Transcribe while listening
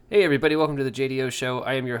Hey everybody, welcome to the JDO Show.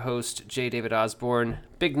 I am your host, J. David Osborne.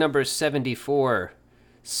 Big number 74.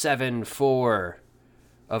 7-4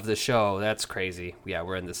 of the show. That's crazy. Yeah,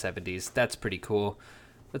 we're in the 70s. That's pretty cool.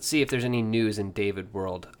 Let's see if there's any news in David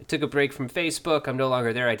world. I took a break from Facebook. I'm no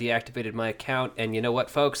longer there. I deactivated my account. And you know what,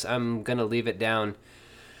 folks? I'm going to leave it down.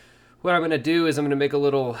 What I'm going to do is I'm going to make a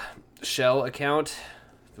little shell account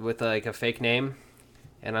with like a fake name.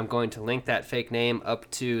 And I'm going to link that fake name up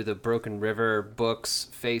to the Broken River Books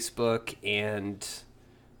Facebook and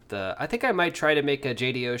I think I might try to make a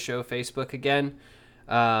JDO Show Facebook again,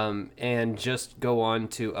 and just go on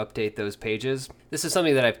to update those pages. This is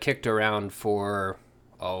something that I've kicked around for,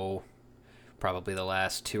 probably the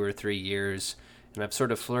last 2 or 3 years, and I've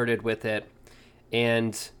sort of flirted with it.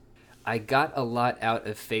 And I got a lot out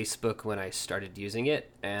of Facebook when I started using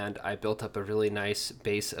it, and I built up a really nice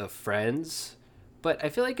base of friends. But I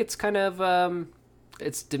feel like it's kind of,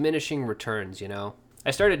 it's diminishing returns, you know?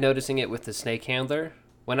 I started noticing it with the Snake Handler.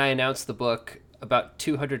 When I announced the book, about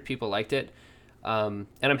 200 people liked it. And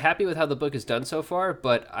I'm happy with how the book is done so far,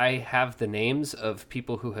 but I have the names of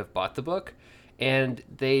people who have bought the book, and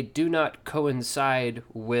they do not coincide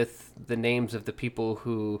with the names of the people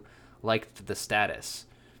who liked the status.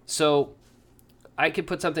 So I could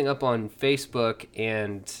put something up on Facebook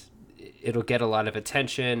and it'll get a lot of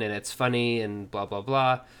attention and it's funny and blah, blah,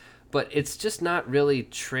 blah. But it's just not really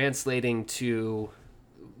translating to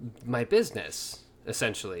my business,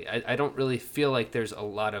 essentially. I don't really feel like there's a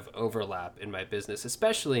lot of overlap in my business,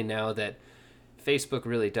 especially now that Facebook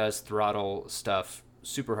really does throttle stuff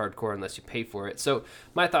super hardcore unless you pay for it. So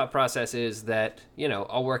my thought process is that,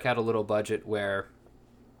 I'll work out a little budget where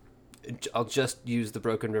I'll just use the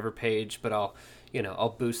Broken River page, but I'll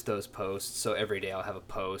boost those posts. So every day I'll have a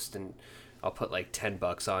post and I'll put like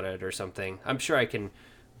 $10 on it or something. I'm sure I can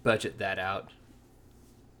budget that out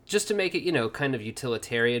just to make it, kind of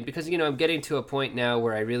utilitarian, because, I'm getting to a point now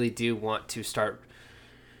where I really do want to start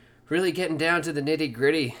really getting down to the nitty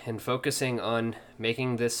gritty and focusing on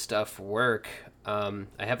making this stuff work. I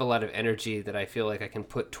have a lot of energy that I feel like I can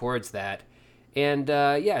put towards that. And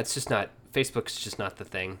it's just not, Facebook's just not the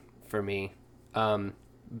thing for me.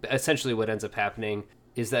 Essentially what ends up happening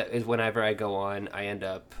is whenever I go on, I end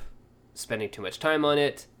up spending too much time on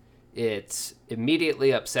it. It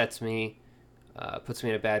immediately upsets me, puts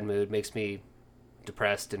me in a bad mood, makes me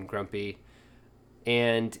depressed and grumpy.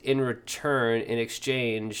 And in return, in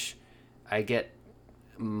exchange, I get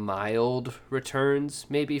mild returns,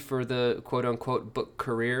 maybe for the quote-unquote book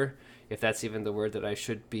career, if that's even the word that I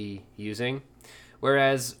should be using.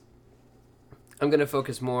 Whereas I'm going to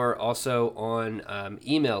focus more also on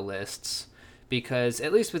email lists, because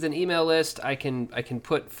at least with an email list, I can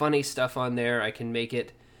put funny stuff on there. I can make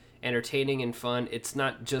it entertaining and fun. It's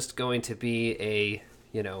not just going to be a,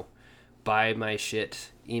 buy my shit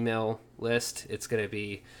email list. It's going to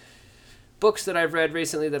be books that I've read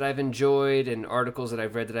recently that I've enjoyed, and articles that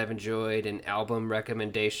I've read that I've enjoyed, and album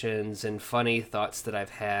recommendations, and funny thoughts that I've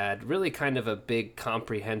had. Really kind of a big,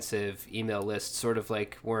 comprehensive email list, sort of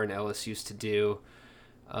like Warren Ellis used to do.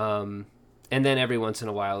 And then every once in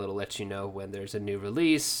a while, it'll let you know when there's a new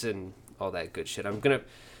release and all that good shit. I'm going to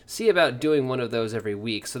see about doing one of those every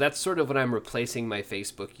week. So that's sort of what I'm replacing my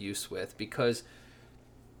Facebook use with, because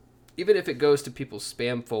even if it goes to people's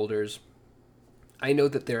spam folders, I know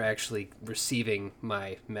that they're actually receiving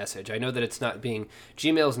my message. I know that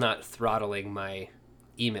Gmail's not throttling my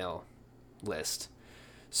email list.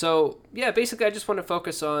 So, yeah, basically I just want to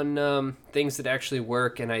focus on things that actually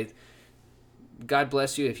work, and God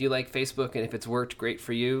bless you if you like Facebook, and if it's worked great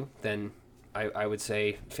for you, then I would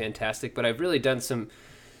say fantastic. But I've really done some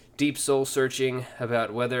deep soul searching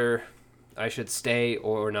about whether I should stay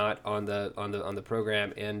or not on the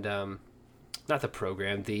program, and not the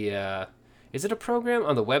program, is it a program?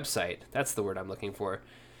 On the website. That's the word I'm looking for.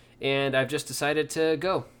 And I've just decided to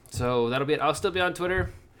go. So that'll be it. I'll still be on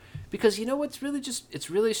Twitter, because what's really it's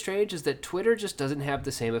really strange is that Twitter just doesn't have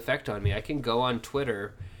the same effect on me. I can go on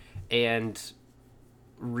Twitter and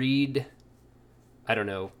read,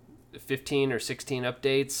 15 or 16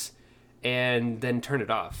 updates and then turn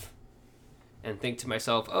it off and think to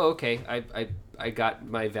myself, oh, okay, I got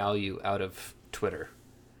my value out of Twitter.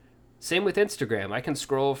 Same with Instagram. I can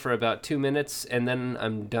scroll for about 2 minutes and then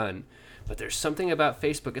I'm done. But there's something about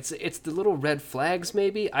Facebook. It's the little red flags,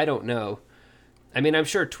 maybe? I don't know. I mean, I'm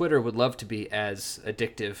sure Twitter would love to be as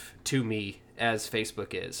addictive to me as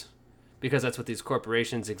Facebook is, because that's what these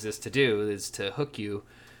corporations exist to do, is to hook you.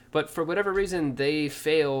 But for whatever reason, they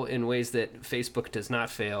fail in ways that Facebook does not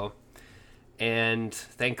fail. And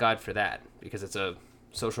thank God for that, because it's a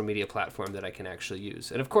social media platform that I can actually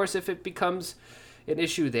use. And of course, if it becomes an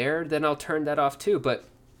issue there, then I'll turn that off too. But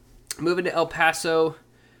moving to El Paso.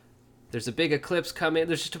 There's a big eclipse coming.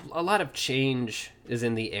 There's just a lot of change is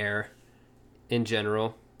in the air in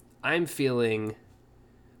general. I'm feeling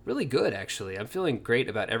really good, actually. I'm feeling great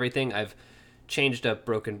about everything. I've changed up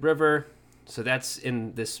Broken River, so that's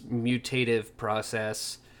in this mutative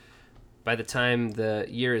process. By the time the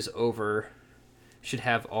year is over, should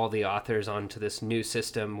have all the authors onto this new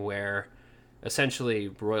system where essentially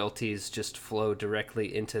royalties just flow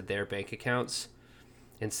directly into their bank accounts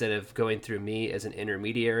instead of going through me as an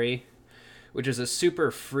intermediary, which is a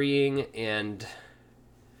super freeing, and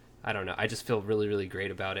I don't know, I just feel really, really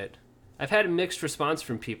great about it. I've had a mixed response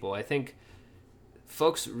from people. I think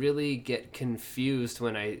folks really get confused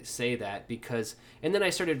when I say that and then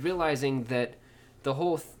I started realizing that the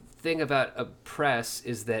whole thing about a press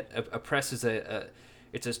is that a press is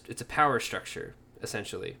it's a power structure,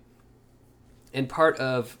 essentially. And part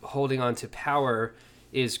of holding on to power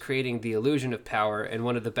is creating the illusion of power, and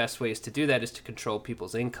one of the best ways to do that is to control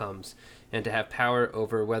people's incomes and to have power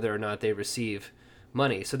over whether or not they receive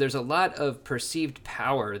money. So there's a lot of perceived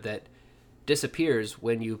power that disappears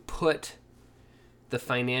when you put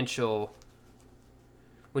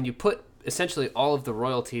essentially all of the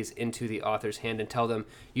royalties into the author's hand and tell them,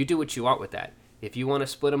 you do what you want with that. If you want to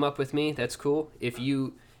split them up with me, that's cool. If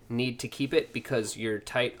you need to keep it because you're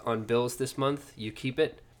tight on bills this month, you keep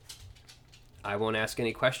it. I won't ask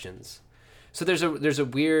any questions. So there's a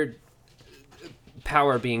weird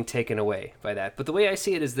power being taken away by that. But the way I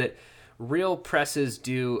see it is that real presses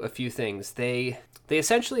do a few things. They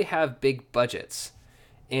essentially have big budgets,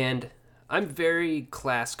 and I'm very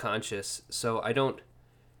class conscious, so I don't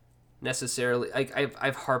necessarily.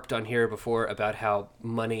 I've harped on here before about how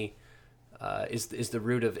money is the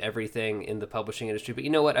root of everything in the publishing industry. But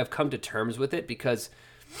you know what? I've come to terms with it because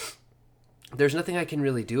there's nothing I can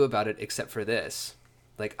really do about it except for this.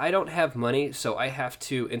 Like, I don't have money, so I have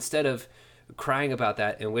to, instead of crying about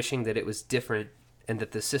that and wishing that it was different and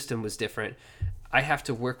that the system was different, I have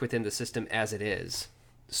to work within the system as it is.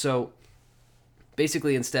 So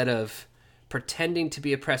basically, instead of pretending to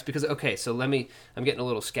be oppressed, because, okay, so I'm getting a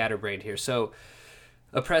little scatterbrained here. So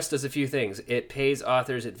a press does a few things. It pays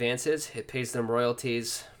authors advances. It pays them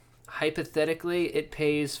royalties. Hypothetically, it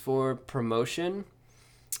pays for promotion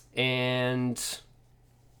and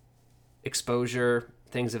exposure,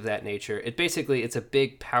 things of that nature. It's a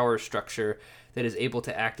big power structure that is able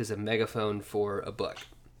to act as a megaphone for a book.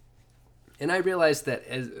 And I realized that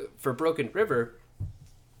for Broken River,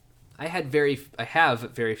 I have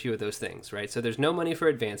very few of those things, right? So there's no money for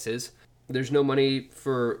advances. There's no money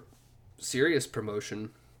for serious promotion.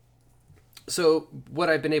 So what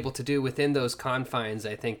I've been able to do within those confines,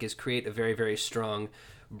 I think, is create a very, very strong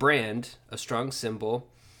brand, a strong symbol,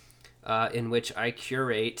 in which I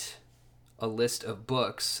curate a list of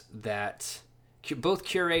books that both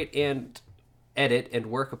curate and edit and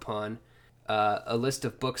work upon, a list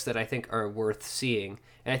of books that I think are worth seeing.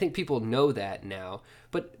 And I think people know that now.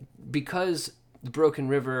 But because Broken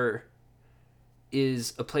River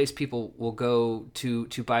is a place people will go to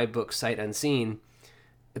buy books sight unseen,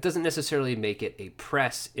 it doesn't necessarily make it a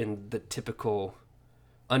press in the typical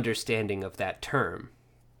understanding of that term.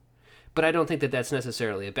 But I don't think that that's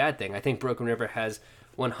necessarily a bad thing. I think Broken River has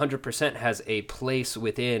 100% has a place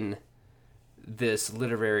within this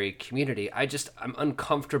literary community. I'm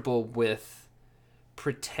uncomfortable with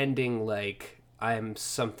pretending like I'm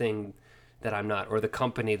something that I'm not, or the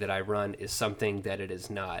company that I run is something that it is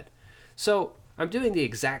not. So I'm doing the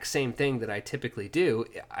exact same thing that I typically do.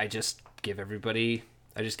 I just give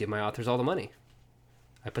my authors all the money.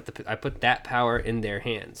 I put that power in their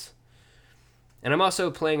hands. And I'm also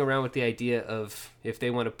playing around with the idea of if they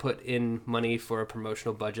want to put in money for a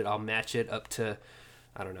promotional budget, I'll match it up to,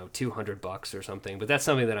 I don't know, $200 or something. But that's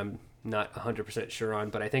something that I'm not 100% sure on.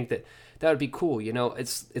 But I think that would be cool. You know,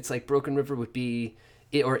 it's like Broken River would be,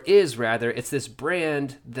 it's this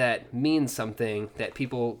brand that means something that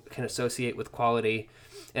people can associate with quality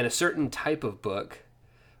and a certain type of book.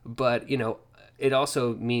 But, you know, it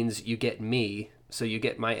also means you get me. So you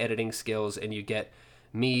get my editing skills and you get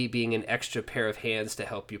me being an extra pair of hands to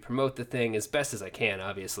help you promote the thing as best as I can,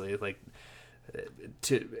 obviously, like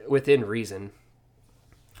within reason.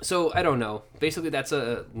 So I don't know. Basically, that's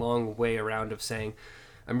a long way around of saying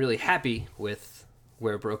I'm really happy with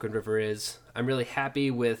where Broken River is. I'm really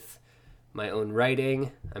happy with my own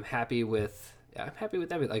writing. I'm happy with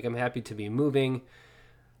everything. Like, I'm happy to be moving.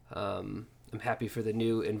 I'm happy for the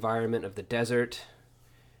new environment of the desert.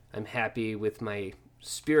 I'm happy with my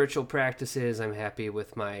spiritual practices. I'm happy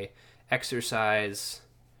with my exercise.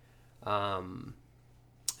 And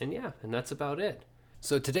that's about it.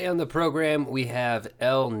 So today on the program, we have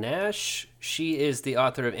Elle Nash. She is the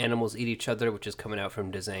author of Animals Eat Each Other, which is coming out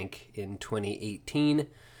from Dzank in 2018.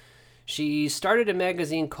 She started a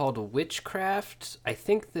magazine called Witchcraft. I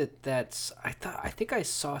think I think I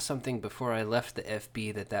saw something before I left the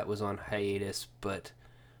FB that was on hiatus, but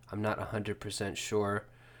I'm not 100% sure.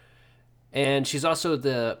 And she's also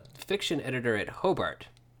the fiction editor at Hobart,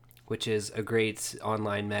 which is a great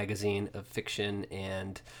online magazine of fiction.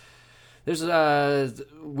 And there's a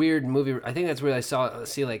weird movie. I think that's where I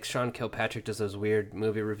see like Sean Kilpatrick does those weird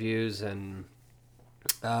movie reviews, and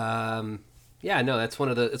yeah, no, it's one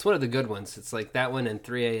of the good ones. It's like that one and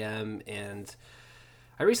 3 a.m. And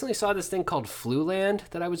I recently saw this thing called Fluland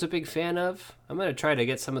that I was a big fan of. I'm gonna try to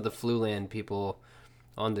get some of the Fluland people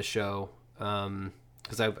on the show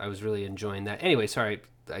because I was really enjoying that. Anyway, sorry,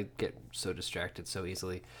 I get so distracted so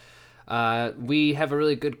easily. We have a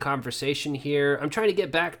really good conversation here. I'm trying to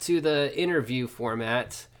get back to the interview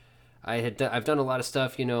format. I've done a lot of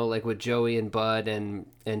stuff, like with Joey and Bud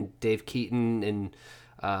and Dave Keaton, and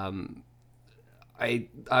I'm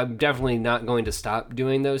definitely not going to stop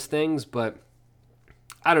doing those things, but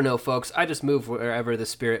I don't know, folks. I just move wherever the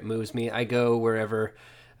spirit moves me. I go wherever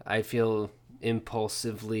I feel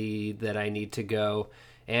impulsively that I need to go,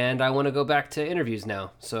 and I want to go back to interviews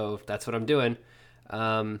now, so that's what I'm doing.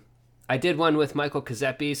 I did one with Michael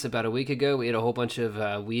Kazepis about a week ago. We ate a whole bunch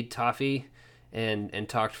of weed toffee and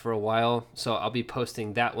talked for a while, so I'll be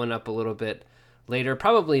posting that one up a little bit later,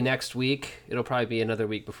 probably next week. It'll probably be another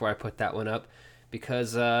week before I put that one up,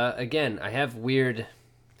 because again, I have weird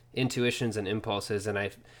intuitions and impulses,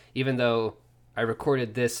 and even though I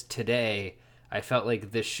recorded this today, I felt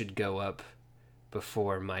like this should go up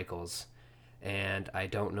before Michael's, and I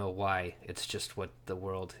don't know why. It's just what the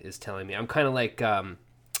world is telling me. I'm kind of like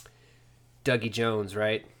Dougie Jones,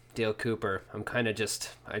 right? Dale Cooper. I'm kind of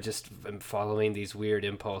I just am following these weird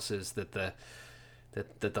impulses that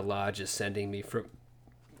the lodge is sending me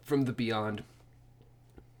from the beyond.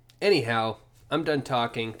 Anyhow, I'm done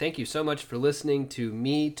talking. Thank you so much for listening to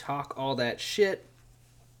me talk all that shit.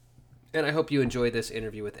 And I hope you enjoy this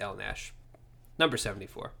interview with Elle Nash. Number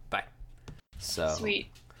 74. Bye. So, sweet.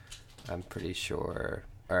 I'm pretty sure.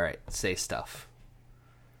 All right, say stuff.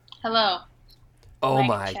 Hello. Oh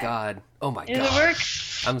my god. Oh my god. Does it work?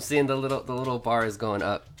 I'm seeing the little bars going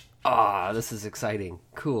up. Ah, this is exciting.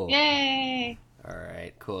 Cool. Yay. All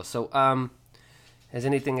right, cool. So, has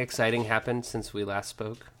anything exciting happened since we last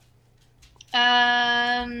spoke?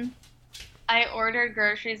 I ordered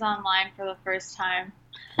groceries online for the first time.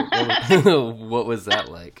 What was that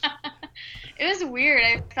like? It was weird.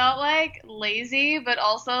 I felt like lazy, but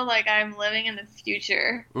also like I'm living in the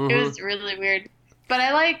future. Mm-hmm. It was really weird. But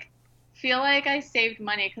I feel like I saved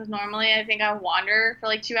money, because normally I think I wander for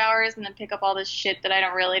like 2 hours and then pick up all this shit that I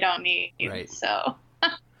don't need. Right. So.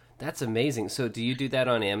 That's amazing. So do you do that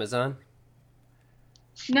on Amazon?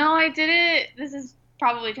 No, I did it. This is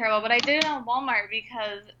probably terrible, but I did it on Walmart,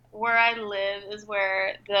 because where I live is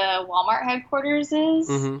where the Walmart headquarters is.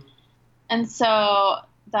 Mm-hmm. And so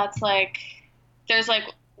that's like, there's like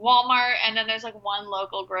Walmart, and then there's like one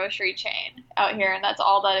local grocery chain out here, and that's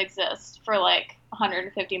all that exists for like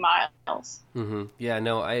 150 miles. Mm-hmm. Yeah,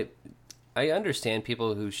 no, I understand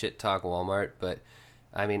people who shit talk Walmart, but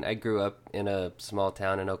I mean, I grew up in a small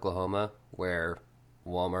town in Oklahoma where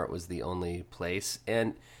Walmart was the only place,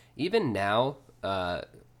 and even now,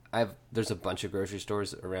 there's a bunch of grocery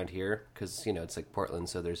stores around here, because it's like Portland,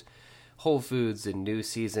 so there's Whole Foods and New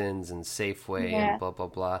Seasons and Safeway and blah blah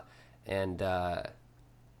blah, and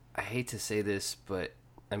I hate to say this, but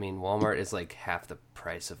I mean, Walmart is like half the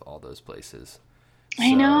price of all those places. So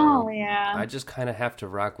I know, yeah. I just kind of have to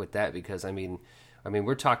rock with that, because I mean,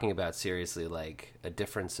 we're talking about seriously like a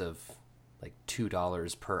difference of like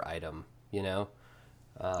 $2 per item,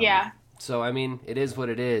 Yeah. So I mean, it is what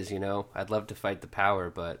it is, I'd love to fight the power,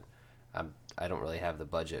 but I don't really have the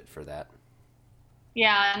budget for that.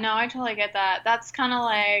 Yeah, no, I totally get that. That's kind of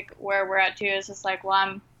like where we're at too. Is just like,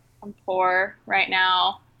 well, I'm poor right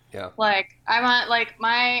now. Yeah. Like I'm on like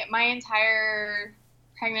my entire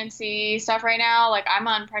pregnancy stuff right now. Like I'm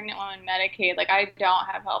on pregnant woman Medicaid. Like I don't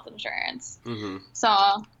have health insurance. Mm-hmm. So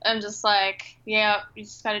I'm just like, yeah, you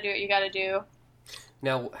just got to do what you got to do.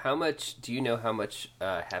 Now, do you know how much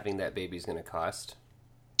having that baby is going to cost?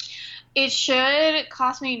 It should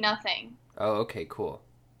cost me nothing. Oh, okay, cool.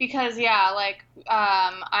 Because yeah, like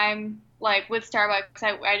I'm like with Starbucks,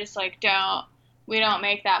 I just like we don't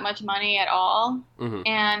make that much money at all. Mm-hmm.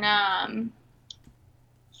 And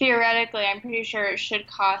theoretically, I'm pretty sure it should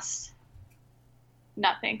cost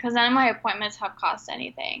nothing, because none of my appointments have cost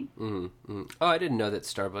anything. Mm-hmm. Mm-hmm. Oh, I didn't know that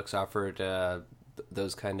Starbucks offered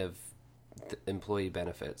those kind of employee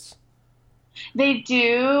benefits? They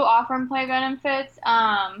do offer employee benefits,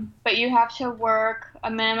 but you have to work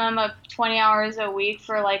a minimum of 20 hours a week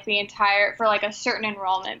for like for like a certain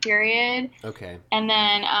enrollment period. Okay. And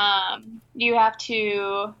then you have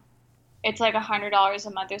to, it's like $100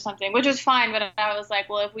 a month or something, which is fine. But I was like,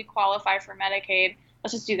 well, if we qualify for Medicaid,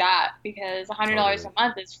 let's just do that because $100 Totally. a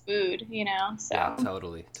month is food, you know? Yeah, So,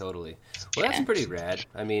 totally, totally. Well, that's yeah. pretty rad.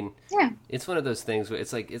 I mean, Yeah. it's one of those things where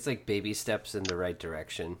it's like baby steps in the right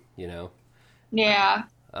direction, you know? Yeah.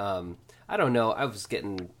 Um, I don't know.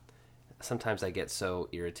 Sometimes I get so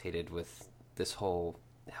irritated with this whole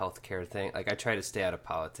healthcare thing. Like, I try to stay out of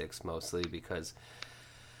politics mostly because,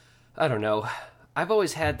 I don't know. I've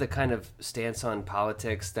always had the kind of stance on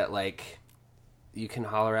politics that, like, you can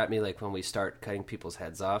holler at me, like, when we start cutting people's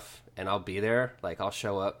heads off, and I'll be there. Like, I'll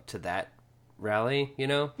show up to that rally, you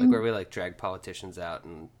know? Like, where we, like, drag politicians out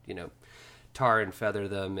and, you know, tar and feather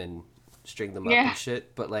them and string them up Yeah. and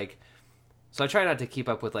shit. But, like, so I try not to keep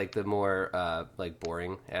up with like the more like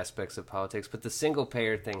boring aspects of politics, but the single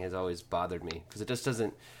payer thing has always bothered me because it just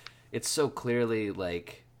doesn't. It's so clearly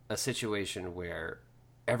like a situation where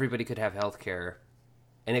everybody could have health care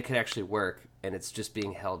and it could actually work, and it's just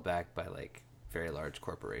being held back by like very large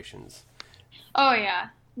corporations. Oh yeah.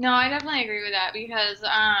 No, I definitely agree with that because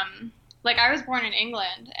like I was born in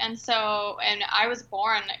England and I was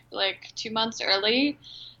born like 2 months early.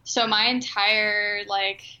 So my entire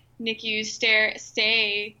like NICU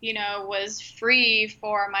stay, you know, was free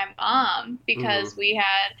for my mom Mm-hmm. because we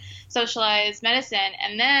had socialized medicine.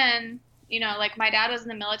 And then, you know, like my dad was in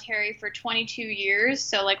the military for 22 years,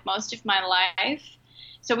 so like most of my life.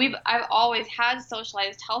 So I've always had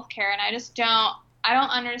socialized healthcare, and I don't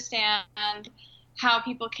understand how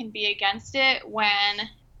people can be against it when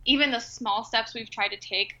even the small steps we've tried to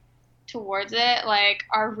take towards it like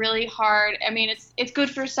are really hard. I mean, it's good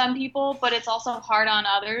for some people, but it's also hard on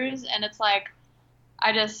others, and it's like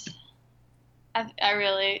I just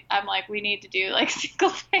I'm like we need to do like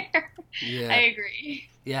single payer. I Yeah, agree.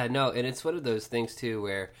 yeah, no, and it's one of those things too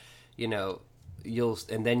where, you know, you'll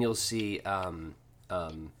see um,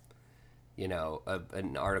 you know,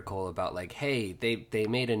 an article about like, hey, they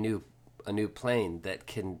made a new plane that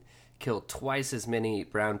can kill twice as many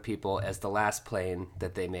brown people as the last plane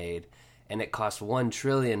that they made, and it cost $1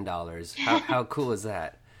 trillion. How cool is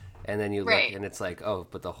that? And then you look, Right. and it's like, oh,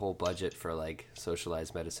 but the whole budget for like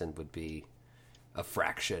socialized medicine would be a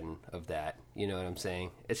fraction of that. You know what I'm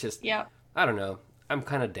saying? It's just, Yep. I don't know. I'm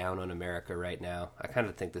kind of down on America right now. I kind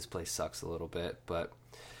of think this place sucks a little bit, but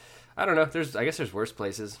I don't know. I guess there's worse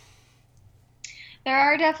places. There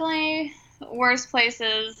are definitely worse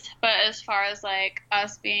places, but as far as like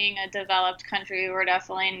us being a developed country, we're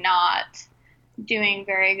definitely not doing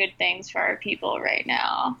very good things for our people right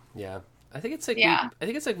now. Yeah. I think it's like Yeah.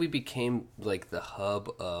 we became like the hub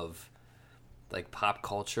of like pop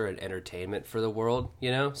culture and entertainment for the world,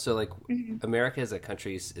 you know? So like Hmm. America as a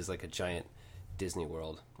country is like a giant Disney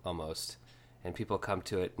World almost. And people come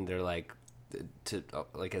to it and they're like to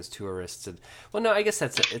like as tourists and well no, I guess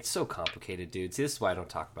it's so complicated, dude. See, this is why I don't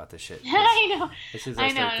talk about this shit cuz I know. as soon as I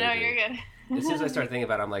I know. start No, thinking you're as soon as I good. start thinking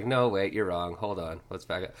about it, I'm like, no, wait, you're wrong. Hold on. Let's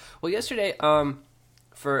back up. Well, yesterday,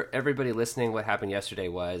 for everybody listening, what happened yesterday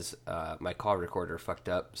was my call recorder fucked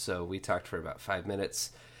up. So we talked for about 5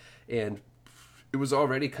 minutes, and it was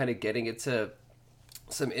already kind of getting into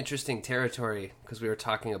some interesting territory because we were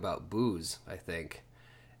talking about booze, I think,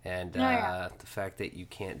 and Oh yeah. the fact that you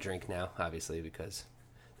can't drink now, obviously, because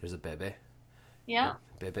there's a bebe, Yeah.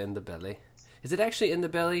 bebe in the belly. Is it actually in the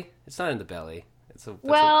belly? It's not in the belly. That's what.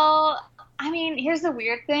 Well, I mean, here's the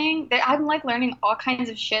weird thing that I'm like learning all kinds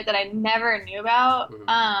of shit that I never knew about.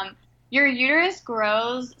 Mhm. Your uterus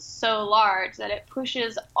grows so large that it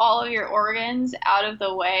pushes all of your organs out of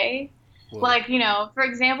the way. Whoa. Like, you know, for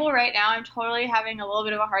example, right now I'm totally having a little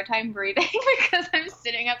bit of a hard time breathing because I'm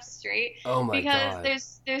sitting up straight Oh my because god.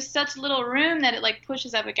 there's such little room that it like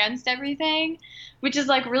pushes up against everything, which is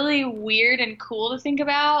like really weird and cool to think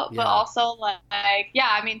about, but Yeah. also like yeah,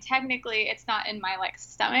 I mean technically it's not in my like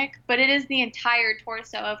stomach, but it is the entire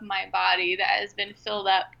torso of my body that has been filled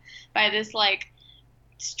up by this like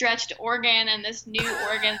stretched organ and this new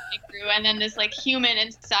organ that grew and then this like human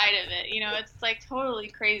inside of it. You know, it's like totally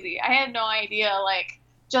crazy. I had no idea like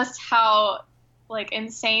just how like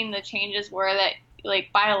insane the changes were that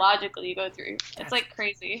like biologically you go through. It's That's like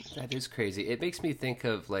crazy. That is crazy. It makes me think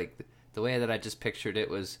of like the way that I just pictured it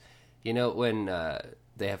was, you know, when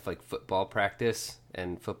they have like football practice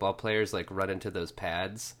and football players like run into those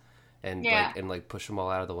pads Yeah. and like push them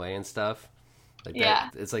all out of the way and stuff. Like that,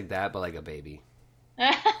 Yeah. it's like that, but like a baby.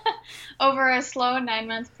 over a slow 9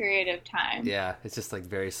 month period of time. Yeah, it's just like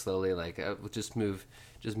very slowly, like we'll just move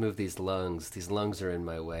these lungs. These lungs are in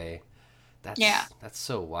my way. Yeah. That's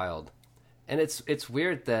so wild, and it's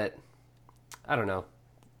weird that I don't know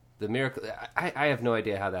the miracle. I have no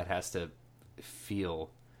idea how that has to feel.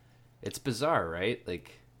 It's bizarre, right?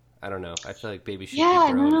 Like I don't know. I feel like babies should be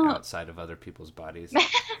Yeah, grown no. outside of other people's bodies.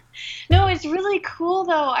 No, it's really cool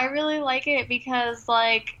though. I really like it because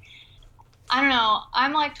like I don't know,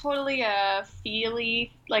 I'm like totally a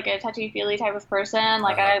feely, like a touchy-feely type of person. Uh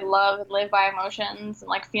Like huh. I love and live by emotions and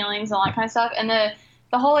like feelings and all that kind of stuff. And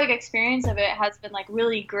the whole like experience of it has been like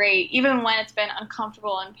really great, even when it's been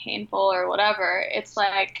uncomfortable and painful or whatever. It's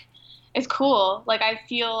like it's cool. Like I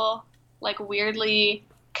feel like weirdly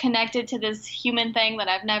connected to this human thing that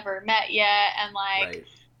I've never met yet, and like Right.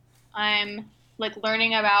 I'm like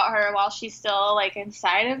learning about her while she's still like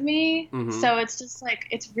inside of me. Mm-hmm. So it's just like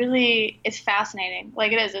it's fascinating.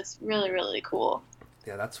 Like it is. It's really really cool.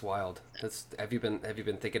 Yeah, that's wild. That's have you been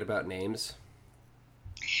thinking about names?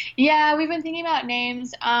 Yeah, we've been thinking about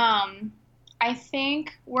names. I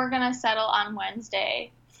think we're gonna settle on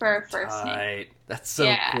Wednesday for a first name. Tight. That's so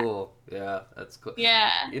Yeah. cool. Yeah, that's cool.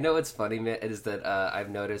 Yeah. You know what's funny, man, is that I've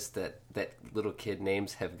noticed that little kid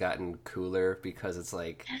names have gotten cooler because it's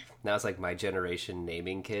like now it's like my generation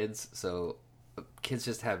naming kids. So kids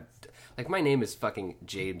just have like my name is fucking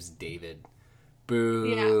James David. Yeah.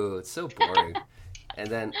 Boo! It's so boring. And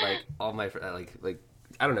then like all my like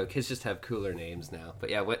I don't know, kids just have cooler names now. But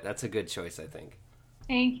yeah, that's a good choice, I think.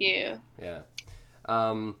 Thank you. Yeah.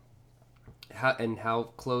 Um, how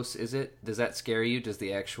close is it? Does that scare you? Does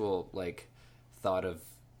the actual like thought of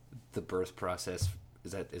the birth process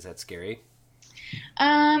is that scary?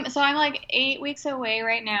 So I'm like 8 weeks away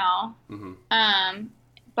right now. Mm-hmm.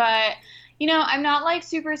 But I'm not like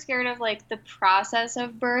super scared of like the process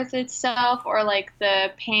of birth itself or like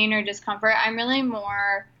the pain or discomfort. I'm really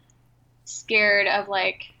more scared of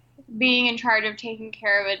like being in charge of taking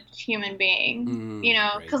care of a human being,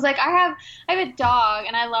 Right. because like I have a dog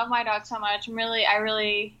and I love my dog so much. I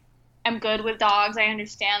really am good with dogs. I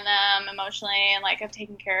understand them emotionally and like I've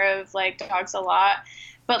taken care of like dogs a lot,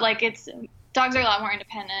 but like it's dogs are a lot more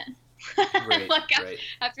independent. Right. Like Right.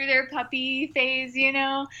 after their puppy phase.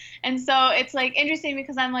 And so it's like interesting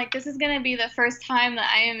because I'm like, this is gonna be the first time that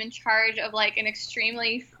I am in charge of like an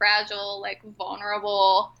extremely fragile, like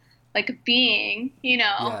vulnerable, like being.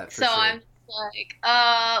 Yeah, for So sure. I'm just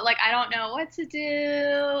like I don't know what to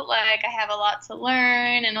do. Like I have a lot to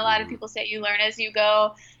learn, and a lot of Mm-hmm. people say you learn as you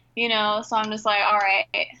go. So I'm just like, all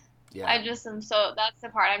right. Yeah. I just am so that's the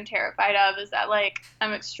part I'm terrified of is that like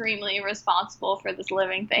I'm extremely responsible for this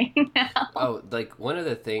living thing now. Oh, like one of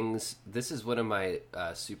the things. This is one of my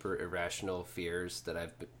super irrational fears that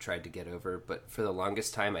tried to get over. But for the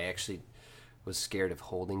longest time, I actually was scared of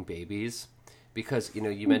holding babies because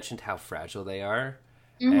you mentioned how fragile they are,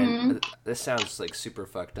 and Mhm. this sounds like super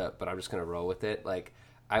fucked up, but I'm just gonna roll with it. Like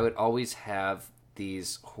I would always have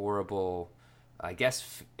these horrible, I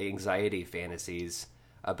guess, anxiety fantasies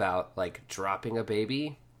about like dropping a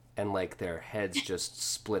baby and like their heads just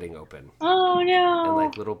splitting open Oh and no.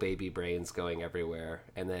 like little baby brains going everywhere,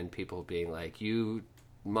 and then people being like, "You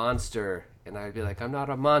monster," and I'd be like, "I'm not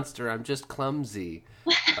a monster. I'm just clumsy."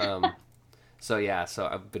 Um, so yeah, so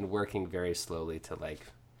I've been working very slowly to like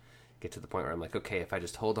get to the point where I'm like, okay, if I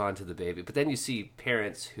just hold on to the baby. But then you see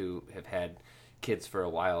parents who have had kids for a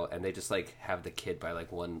while and they just like have the kid by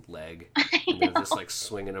like one leg I and they're just know. like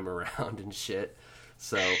swinging them around and shit.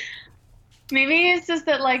 So Maybe it's just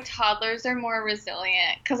that like toddlers are more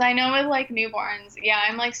resilient because I know with like newborns, yeah,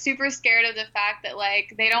 I'm like super scared of the fact that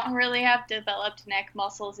like they don't really have developed neck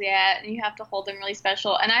muscles yet and you have to hold them really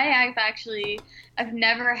special. And I've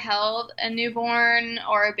never held a newborn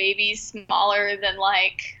or a baby smaller than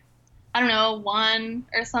like I don't know, one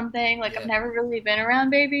or something. Like I've yeah, never really been around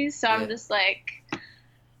babies, so I'm yeah, just like,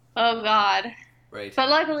 oh God. right. But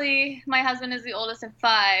luckily, my husband is the oldest of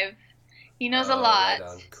five. He knows a Oh, right lot.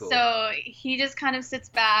 on. Cool. So he just kind of sits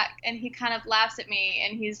back and he kind of laughs at me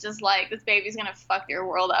and he's just like, this baby's gonna fuck your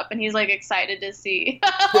world up. And he's like excited to see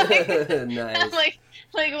like, Nice.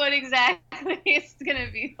 like what exactly it's gonna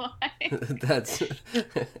be like. That's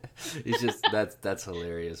he's just that's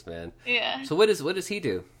hilarious, man. Yeah. So what does he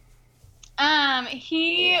do?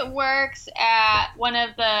 He works at one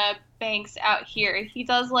of the banks out here. He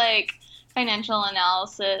does like financial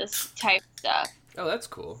analysis type stuff. Oh, that's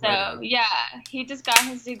cool. Right So on. yeah, he just got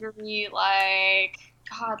his degree like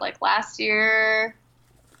God, like last year,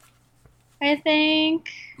 I think.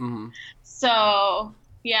 Hmm. So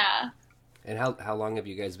yeah. And how long have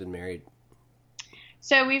you guys been married?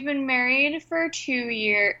 So we've been married for 2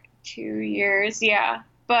 years, yeah.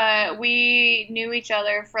 but we knew each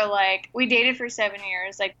other for like, we dated for 7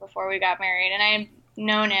 years, like before we got married, and I've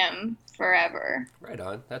known him forever. Right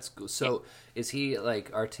on. That's cool. So, is he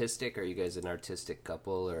like artistic? Are you guys an artistic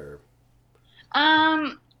couple, or?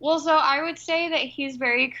 Well, so I would say that he's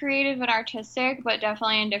very creative and artistic, but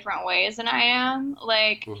definitely in different ways than I am.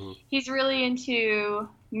 Like, Hmm. he's really into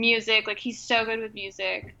music. Like, he's so good with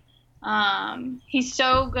music. He's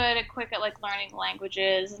so good at quick at like learning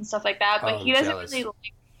languages and stuff like that, but Oh, he I'm doesn't jealous. really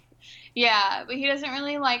like, yeah, but he doesn't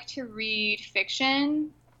really like to read fiction.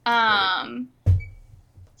 Right. Um,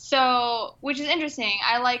 so, which is interesting.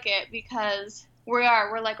 I like it because we're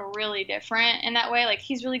like really different in that way. Like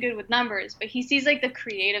he's really good with numbers, but he sees like the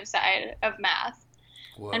creative side of math.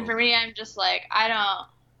 And Whoa. for me, I'm just like, I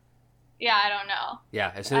don't know.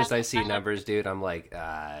 Yeah. As soon I, as I see I don't, numbers, dude, I'm like,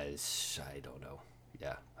 I don't know.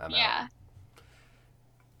 Yeah, I'm out. yeah.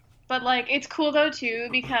 But like it's cool though too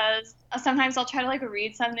because sometimes I'll try to like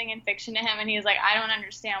read something in fiction to him and he's like, I don't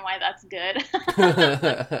understand why that's good.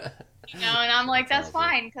 And I'm like, That's that's awesome.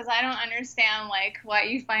 fine because I don't understand like why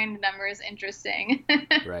you find numbers interesting.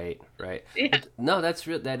 Right, right. Yeah. But no,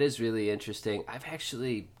 that is really interesting. I've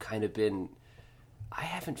actually kind of been I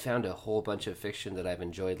haven't found a whole bunch of fiction that I've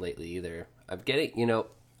enjoyed lately either. I'm getting,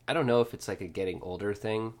 I don't know if it's like a getting older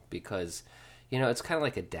thing because, it's kind of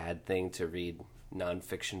like a dad thing to read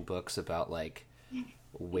nonfiction books about like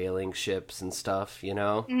whaling ships and stuff.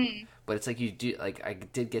 Mhm. But it's like you do, like, I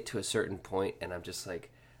did get to a certain point and I'm just like,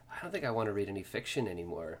 I don't think I want to read any fiction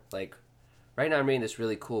anymore. Like, right now I'm reading this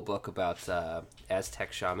really cool book about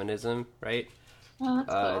Aztec shamanism, right? Oh,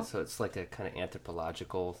 that's cool. So it's like a kind of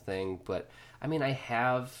anthropological thing. But I mean, I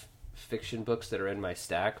have fiction books that are in my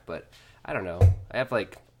stack, but I don't know. I have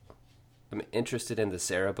like I'm interested in the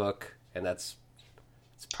Sarah book, and that's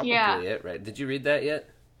Yeah. probably it, right? Did you read that yet?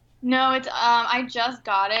 No, it's I just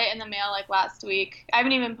got it in the mail like last week. I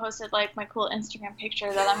haven't even posted like my cool Instagram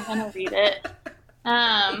picture that I'm gonna read it.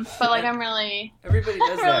 But like I'm really Everybody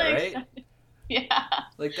does that, really right? excited. Yeah.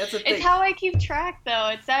 Like that's a It's thing. how I keep track though.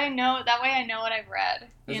 It's that I know that way I know what I've read,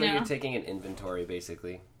 It's you like you're know? taking an inventory,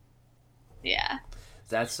 basically. Yeah.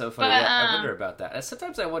 That's so funny. But Yeah, I wonder about that.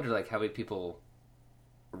 Sometimes I wonder like how many people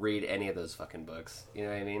read any of those fucking books. You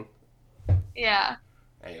know what I mean? yeah,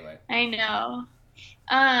 Anyway. I know.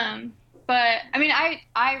 Um, but I mean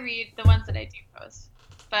I read the ones that I do post.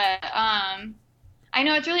 But I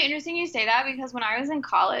know it's really interesting you say that because when I was in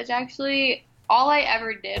college actually all I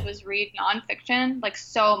ever did was read nonfiction, like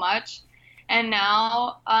so much. And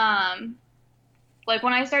now like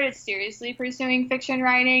when I started seriously pursuing fiction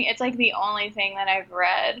writing, it's like the only thing that I've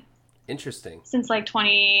read Interesting. since like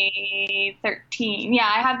 2013. Yeah,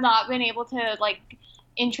 I have not been able to like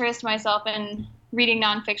interest myself in reading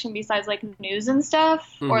nonfiction besides like news and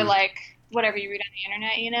stuff or Hmm. like whatever you read on the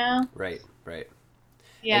internet, you know? Right, right. And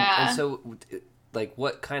Yeah. so like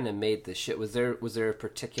what kind of made the shit was there a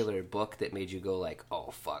particular book that made you go like,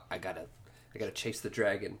 "Oh fuck, I got to chase the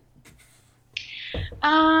dragon."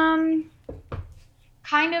 Um,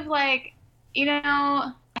 kind of like, you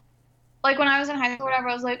know, like when I was in high school or whatever,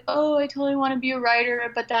 I was like, oh, I totally want to be a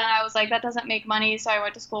writer, but then I was like, that doesn't make money, so I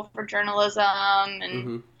went to school for journalism and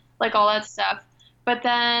Mhm. like all that stuff. But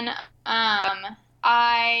then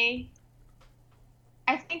I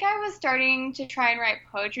think I was starting to try and write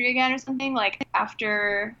poetry again or something like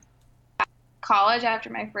after college, after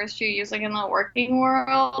my first few years like in the working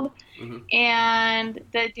world. Mhm. And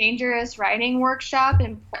the Dangerous Writing Workshop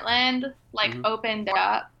in Portland like Mhm. opened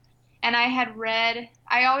up. And I had read,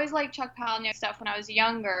 I always liked Chuck Palahniuk stuff when I was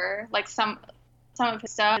younger, like some of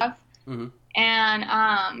his stuff. Mhm. And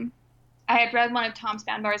I had read one of Tom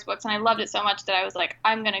Spanbauer's books and I loved it so much that I was like,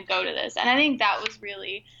 I'm gonna go to this. And I think that was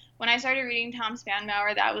really when I started reading Tom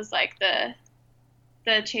Spanbauer, that was like the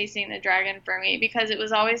chasing the dragon for me because it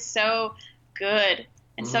was always so good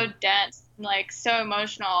and so Mhm. dense and like so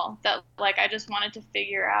emotional that like I just wanted to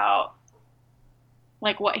figure out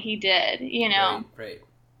like what he did, you know? Right, right.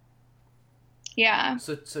 Yeah.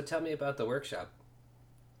 So tell me about the workshop.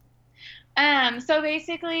 So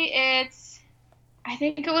basically it's I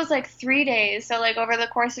think it was like 3 days. So like over the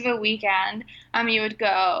course of a weekend, you would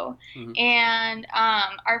go. Mhm. And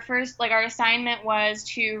our first like our assignment was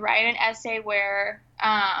to write an essay where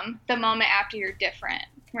the moment after you're different,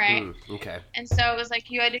 right? Okay. And so it was like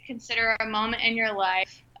you had to consider a moment in your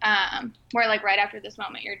life where like right after this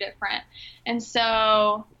moment you're different. And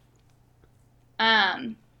so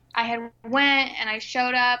I I had went and I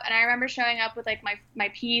showed up, and I remember showing up with like my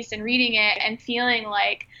piece and reading it and feeling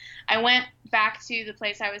like I went back to the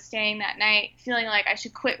place I was staying that night feeling like I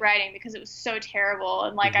should quit writing because it was so terrible,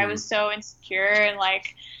 and like I Mm-hmm. was so insecure, and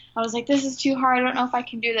like I was like, this is too hard. I don't know if I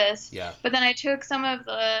can do this. Yeah. But then I took some of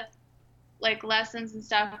the like lessons and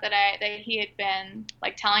stuff that he had been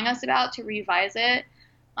like telling us about to revise it.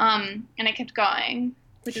 And I kept going,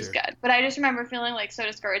 which is Sure. good. But I just remember feeling like so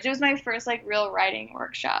discouraged. It was my first like real writing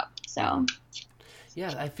workshop. So Mm-hmm.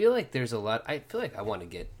 Yeah, I feel like there's a lot. I feel like I want to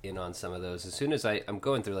get in on some of those. As soon as I'm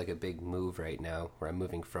going through like a big move right now where I'm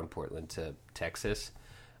moving from Portland to Texas.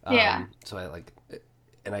 yeah. So I like,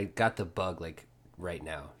 and I got the bug like right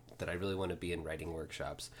now that I really want to be in writing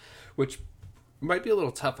workshops, which might be a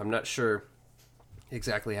little tough. I'm not sure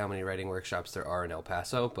exactly how many writing workshops there are in El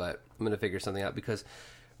Paso, but I'm going to figure something out because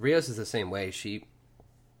Rios is the same way. She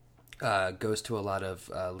goes to a lot of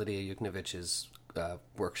Lydia Yuknovich's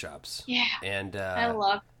workshops. Yeah. And I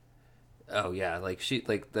love. oh yeah, like she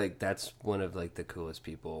like that's one of like the coolest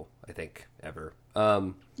people I think ever.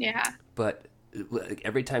 Yeah. But like,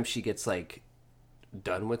 every time she gets like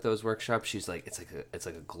done with those workshops, she's like it's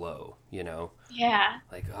like a glow, you know? Yeah.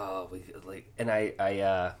 Like oh, we like, and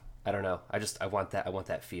I don't know. I want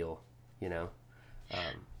that feel, you know.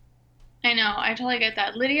 I know. I totally get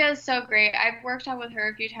that. Lydia is so great. I've worked out with her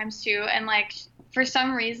a few times too, and like for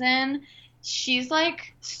some reason, she's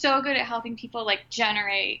like so good at helping people like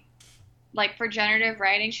generate, like for generative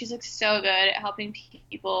writing. She's like so good at helping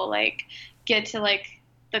people like get to like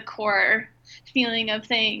the core feeling of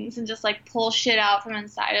things and just like pull shit out from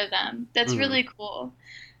inside of them. That's Mm. really cool.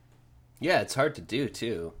 Yeah, it's hard to do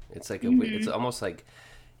too. It's like it's Hmm. almost like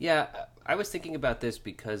yeah. I was thinking about this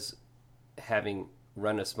because having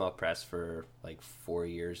run a small press for like 4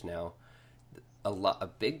 years now, a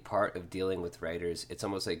big part of dealing with writers, it's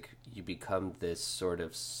almost like you become this sort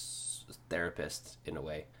of therapist in a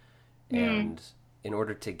way, Mm. and in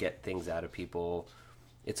order to get things out of people,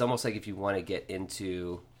 it's almost like if you want to get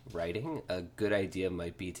into writing, a good idea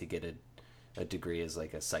might be to get a degree as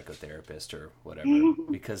like a psychotherapist or whatever,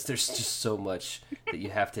 because there's just so much that you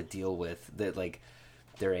have to deal with, that like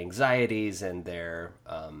their anxieties and their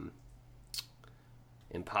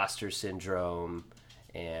imposter syndrome,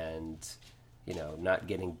 and you know, not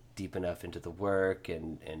getting deep enough into the work,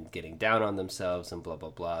 and getting down on themselves and blah blah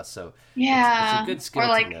blah. So it's a Yeah. good Or skill to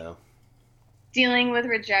like know. dealing with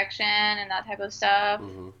rejection and that type of stuff.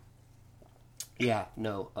 Hmm. Yeah,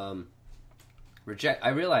 no. Reject. I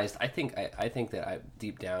realized. I think that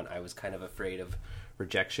deep down I was kind of afraid of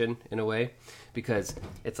rejection in a way, because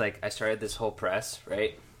it's like I started this whole press,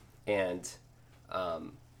 right, and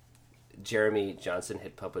um, Jeremy Johnson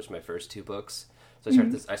had published my first two books. So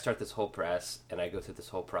Hmm. I start this whole press, and I go through this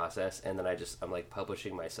whole process, and then I'm like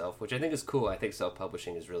publishing myself, which I think is cool. I think self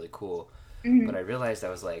publishing is really cool. Hmm. But I realized I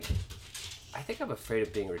was like, I think I'm afraid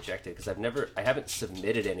of being rejected because I haven't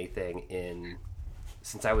submitted anything in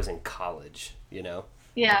since I was in college. You know, I've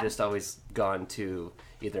Yeah. just always gone to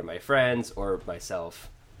either my friends or myself,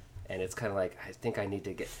 and it's kind of like I need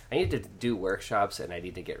to do workshops, and I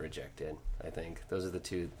need to get rejected. I think those are the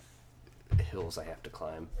two hills I have to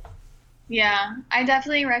climb. Yeah, I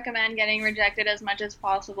definitely recommend getting rejected as much as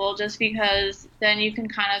possible just because then you can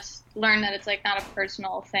kind of learn that it's like not a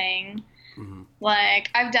personal thing. Hmm. Like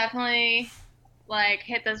I've definitely like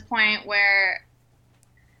hit this point where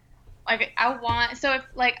like I want so if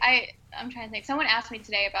like I'm trying to think. Someone asked me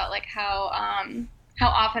today about like how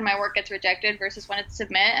often my work gets rejected versus when it's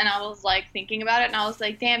submit, and I was like thinking about it, and I was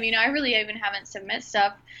like, damn, I really even haven't submit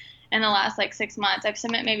stuff in the last like 6 months. I've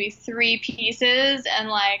submit maybe 3 pieces, and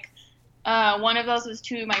like one of those was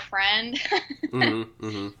to my friend, Hmm.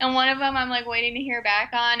 Hmm. and one of them I'm like waiting to hear back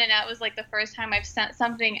on, and that was like the first time I've sent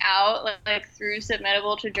something out like through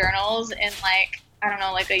submittable to journals in like I don't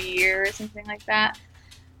know like a year or something like that.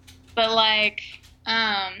 But like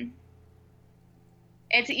um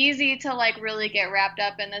it's easy to like really get wrapped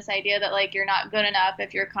up in this idea that like you're not good enough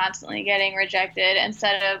if you're constantly getting rejected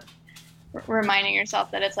instead of reminding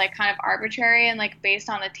yourself that it's like kind of arbitrary and like based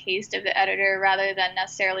on the taste of the editor rather than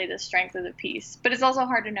necessarily the strength of the piece. But it's also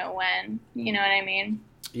hard to know when, you know what I mean?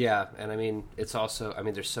 Yeah, and I mean it's also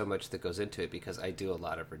there's so much that goes into it because I do a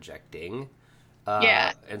lot of rejecting,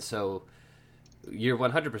 Yeah. and so you're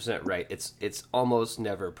 100% right. It's almost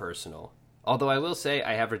never personal. Although I will say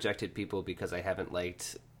I have rejected people because I haven't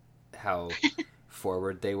liked how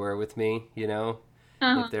forward they were with me. You know, if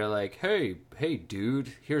Uh-huh. they're like, hey,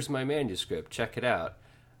 dude, here's my manuscript, check it out.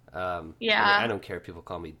 I Yeah. don't care if people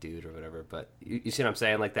call me dude or whatever, but you see what I'm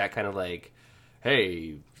saying? Like that kind of like,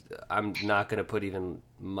 hey, I'm not going to put even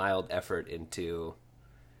mild effort into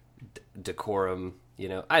decorum, You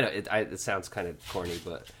know, I don't. It sounds kind of corny,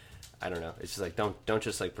 but I don't know. It's just like don't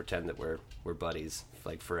just like pretend that we're buddies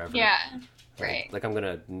like forever. Yeah. Right. Like I'm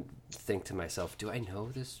gonna think to myself, do I know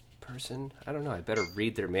this person? I don't know. I better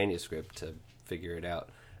read their manuscript to figure it out.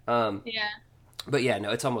 Yeah. But yeah, no,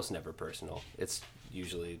 it's almost never personal. It's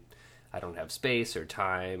usually I don't have space or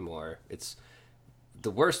time, or it's the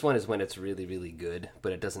worst one is when it's really, really good,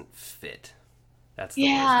 but it doesn't fit. That's the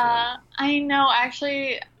worst Yeah, one. I know.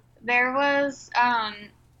 Actually, there was um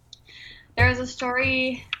there was a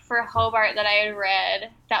story for Hobart that I had read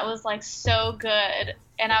that was like so good,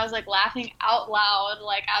 and I was like laughing out loud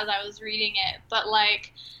like as I was reading it. But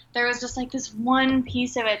like there was just like this one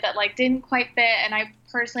piece of it that like didn't quite fit, and I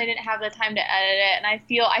personally didn't have the time to edit it. And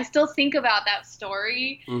I still think about that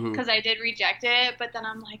story Hmm. because I did reject it, but then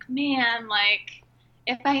I'm like, man, like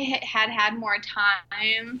if I had more time,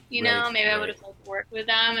 Right, maybe I would right. have like worked with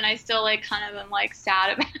them. And I still like kind of am like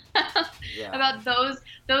sad about Yeah. about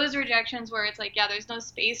those rejections where it's like, yeah, there's no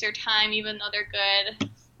space or time, even though they're good,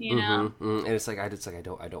 you Mm-hmm, know. mm. And it's like I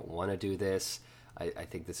don't want to do this. I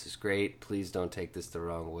think this is great. Please don't take this the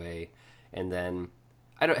wrong way. And then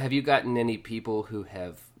I don't. Have you gotten any people who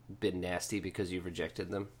have been nasty because you've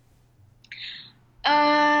rejected them?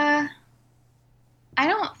 Uh, I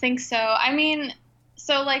don't think so. I mean,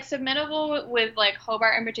 so like submittable with like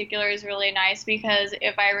Hobart in particular is really nice because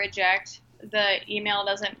if I reject, the email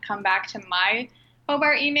doesn't come back to my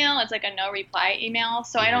Hobart email. It's like a no reply email,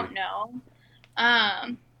 so I Mm-hmm. don't know.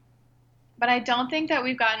 Um, but I don't think that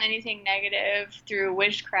we've gotten anything negative through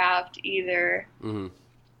witchcraft either. Mm-hmm.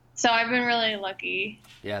 So I've been really lucky.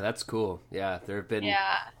 Yeah, that's cool. Yeah,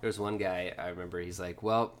 Yeah. there's one guy I remember. He's like,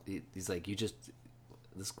 well, he's like, you just.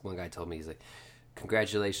 This one guy told me he's like,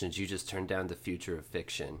 congratulations, you just turned down the future of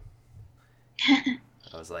fiction. I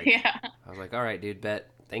was like, Yeah. all right, dude, bet,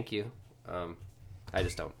 thank you. Um, I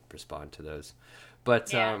just don't respond to those,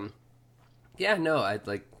 but Yeah. yeah, no, I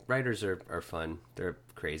like writers are fun. They're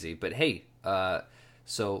crazy, but hey,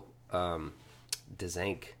 so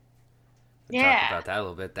Desank, talk Yeah. about that a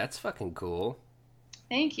little bit. That's fucking cool.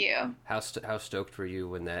 Thank you. How stoked were you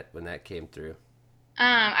when that came through?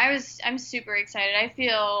 I'm super excited. I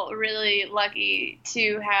feel really lucky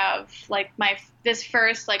to have like this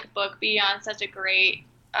first like book be on such a great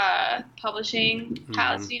publishing Mm-hmm.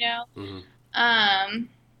 house. Mm-hmm. Um,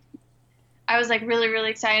 I was like really, really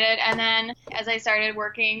excited. And then as I started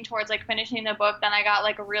working towards like finishing the book, then I got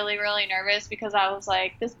like really, really nervous because I was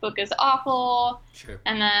like, this book is awful. Sure.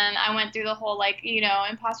 And then I went through the whole like,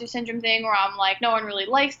 imposter syndrome thing where I'm like, no one really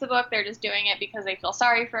likes the book. They're just doing it because they feel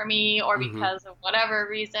sorry for me or Mm-hmm. because of whatever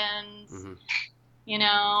reasons, Mm-hmm. you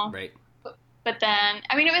know. Right. But then,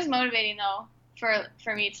 I mean, it was motivating though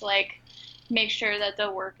for me to like make sure that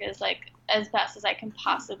the work is like as best as I can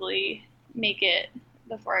possibly make it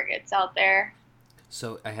before it gets out there.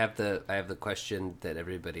 So I have the question that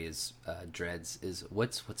everybody is dreads is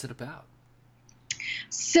what's it about?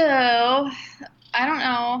 So, I don't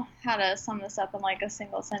know how to sum this up in like a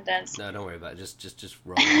single sentence. No, don't worry about it. Just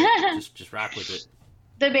roll with it. Just rock with it.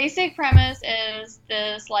 The basic premise is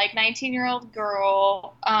this like 19-year-old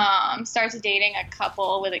girl starts dating a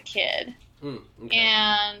couple with a kid, Mm, okay.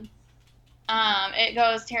 and it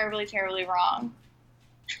goes terribly, terribly wrong.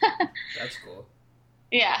 That's cool.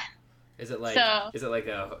 Yeah. Is it like So is it like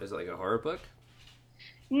a horror book?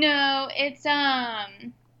 no, it's I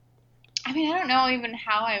mean, I don't know even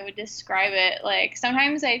how I would describe it. Like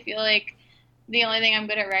sometimes I feel like the only thing I'm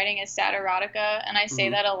good at writing is sad erotica, and I say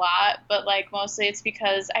Mm-hmm. that a lot, but like mostly it's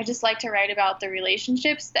because I just like to write about the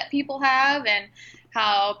relationships that people have and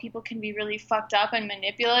how people can be really fucked up and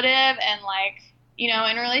manipulative and like,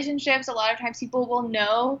 in relationships a lot of times people will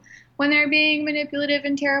know when they're being manipulative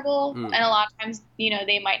and terrible, Mm. and a lot of times,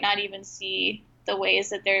 they might not even see the ways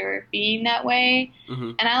that they're being that way.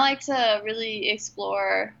 Mm-hmm. And I like to really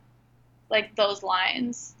explore like those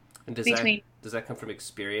lines And between. does that come from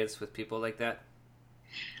experience with people like that?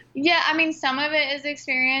 Yeah, I mean, some of it is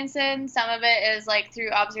experience and some of it is like through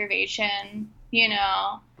observation.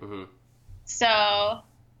 Mm-hmm. So,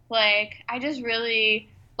 like, I just really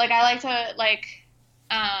I like to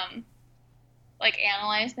um like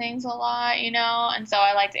analyze things a lot. And so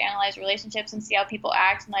I like to analyze relationships and see how people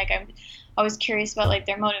act, and like I'm always curious about like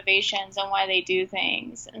their motivations and why they do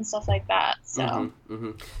things and stuff like that. So. Mm-hmm.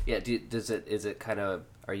 Mm-hmm. Yeah. Is it kind of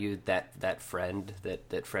are you that friend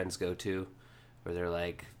that friends go to, where they're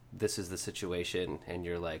like, this is the situation, and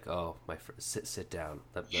you're like, oh sit down.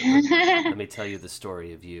 Let me tell you the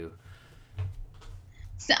story of you.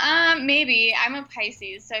 So, maybe I'm a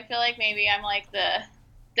Pisces, so I feel like maybe I'm like the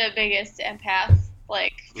biggest empath,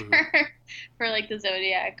 like Mm-hmm. for like the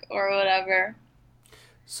zodiac or whatever.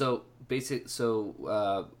 So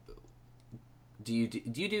do you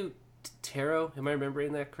do tarot? Am I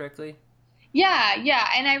remembering that correctly? Yeah, yeah,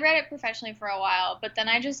 and I read it professionally for a while, but then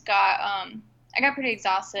I got pretty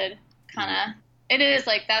exhausted, kind Mm. of. It is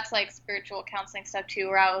like that's like spiritual counseling stuff too,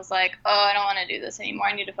 where I was like, oh, I don't want to do this anymore.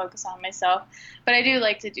 I need to focus on myself. But I do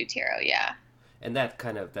like to do tarot, yeah. And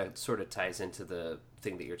that sort of ties into the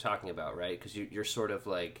thing that you're talking about, right? Because you're sort of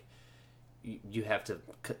like you have to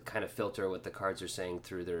kind of filter what the cards are saying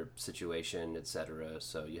through their situation, etc.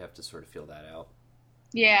 So you have to sort of feel that out.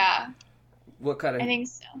 Yeah, What kind I of think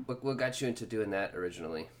so. what got you into doing that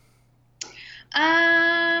originally?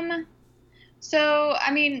 Um, so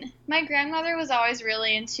I mean, my grandmother was always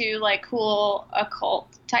really into like cool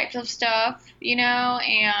occult types of stuff,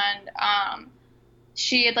 and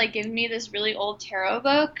she had like given me this really old tarot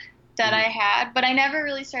book that I Mm-hmm. had, but I never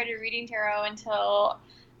really started reading tarot until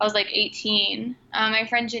I was like 18. My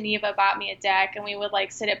friend Geneva bought me a deck, and we would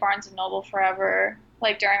like sit at Barnes and Noble forever,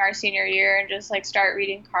 like during our senior year, and just like start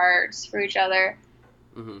reading cards for each other.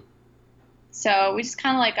 Mm-hmm. So we just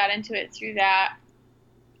kind of like got into it through that.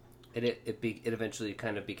 And it eventually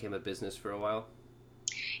kind of became a business for a while.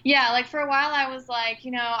 Yeah, like for a while I was like,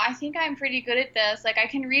 I think I'm pretty good at this. Like I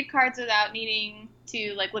can read cards without needing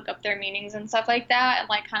to like look up their meanings and stuff like that and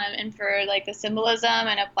like kind of infer like the symbolism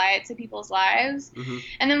and apply it to people's lives. Mm-hmm.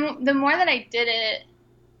 And then the more that I did it,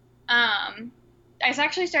 I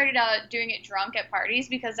actually started out doing it drunk at parties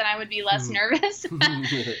because then I would be less nervous.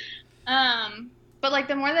 Um, but like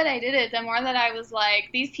the more that I did it, the more that I was like,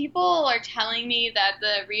 these people are telling me that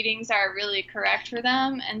the readings are really correct for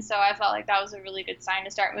them, and so I felt like that was a really good sign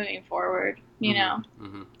to start moving forward. Mm-hmm.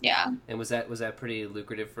 Mm-hmm. Yeah. And was that pretty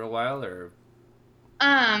lucrative for a while, or?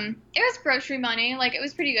 It was grocery money. Like it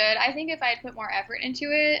was pretty good. I think if I had put more effort into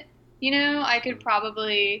it, I could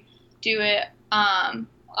probably do it on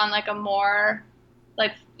like a more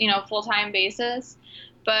like full-time basis.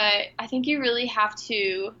 But I think you really have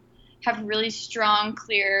to have really strong,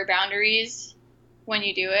 clear boundaries when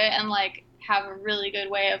you do it, and like have a really good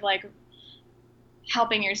way of like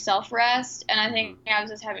helping yourself rest. And I think Mm-hmm. I was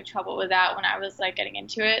just having trouble with that when I was like getting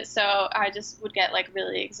into it. So I just would get like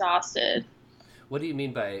really exhausted. What do you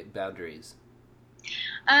mean by boundaries?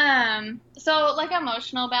 So like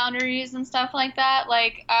emotional boundaries and stuff like that,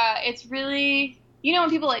 like, it's really, when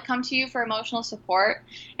people like come to you for emotional support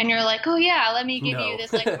and you're like, oh yeah, let me give you No.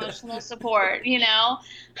 this like emotional support,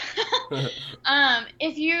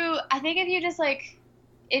 I think if you just like,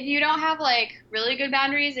 if you don't have like really good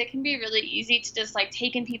boundaries, it can be really easy to just like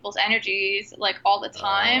take in people's energies like all the Oh,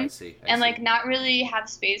 I time see. I and see. like not really have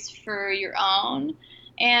space for your own.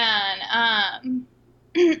 And,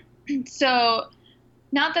 so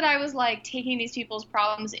not that I was like taking these people's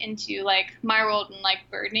problems into like my world and like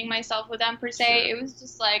burdening myself with them per se. Sure. It was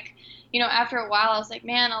just like, after a while I was like,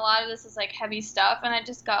 man, a lot of this is like heavy stuff, and I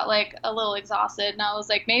just got like a little exhausted, and I was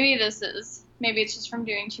like, maybe it's just from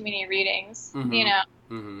doing too many readings,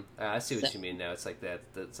 Mm-hmm. Mm-hmm. I see So, what you mean now. It's like that.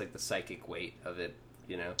 It's like the psychic weight of it.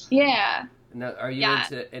 You know. yeah, Now, are you yeah,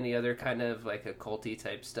 into any other kind of like occulty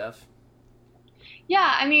type stuff?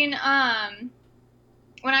 yeah. I mean,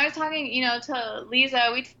 when I was talking, to Lisa,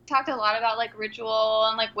 we talked a lot about like ritual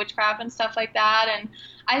and like witchcraft and stuff like that. And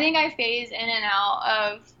I think I phase in and out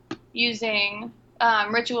of using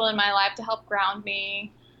ritual in my life to help ground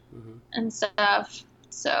me Mm-hmm. and stuff.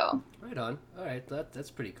 So, Right on. All right,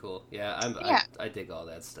 that's pretty cool. Yeah, yeah. I dig all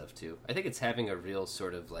that stuff too. I think it's having a real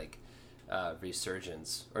sort of like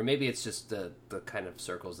resurgence, or maybe it's just the kind of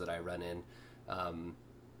circles that I run in.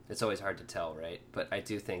 It's always hard to tell, right? But I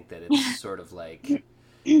do think that it's sort of like,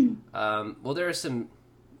 well, there are some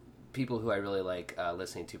people who I really like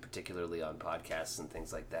listening to, particularly on podcasts and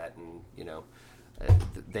things like that, and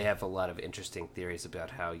they have a lot of interesting theories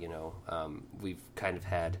about how we've kind of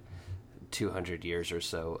had 200 years or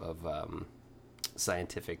so of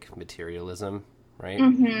scientific materialism, right?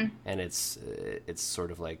 hmm And it's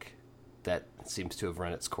sort of like that seems to have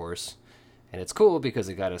run its course, and it's cool because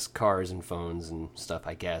it got us cars and phones and stuff,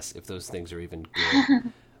 I guess, if those things are even good.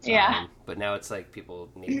 Yeah. But now it's like people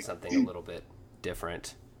need something a little bit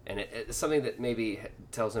different, and it's something that maybe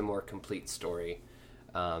tells a more complete story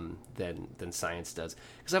than science does.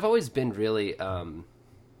 Because I've always been really,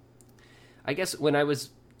 I guess when I was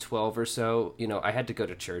 12 or so, I had to go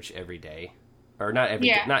to church every day, or not every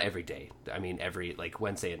day, Yeah. not every day. I mean every like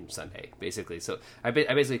Wednesday and Sunday, basically. So I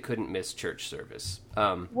basically couldn't miss church service.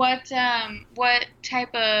 What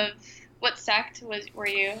type of what sect were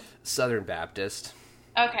you? Southern Baptist.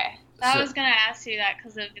 Okay. I So was gonna ask you that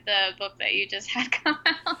because of the book that you just had come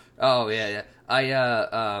out. oh yeah,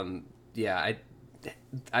 yeah. Yeah,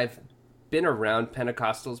 I've been around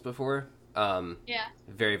Pentecostals before. Yeah.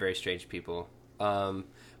 Very, very strange people.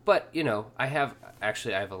 But I have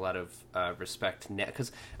a lot of respect now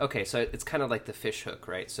because so it's kind of like the fish hook,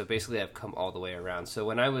 right? So basically, I've come all the way around. So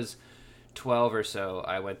when I was 12 or so,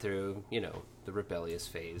 I went through the rebellious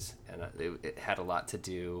phase, and it had a lot to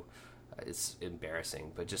do. It's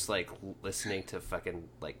embarrassing, but just like listening to fucking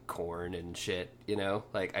like Korn and shit,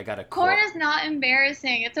 like I got a Korn is not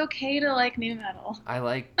embarrassing. It's okay to like new metal.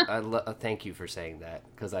 Thank you for saying that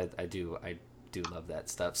because I do love that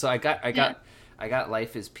stuff. So I got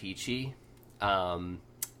Life is Peachy, and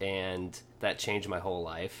that changed my whole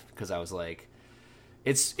life because I was like,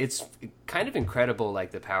 it's kind of incredible,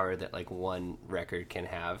 like the power that like one record can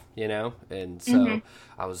have, and so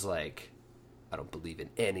I was like, I don't believe in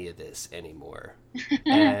any of this anymore.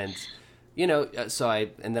 And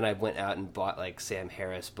then I went out and bought like Sam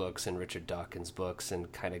Harris books and Richard Dawkins books and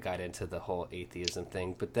kind of got into the whole atheism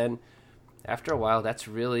thing. But then after a while, it's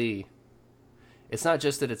not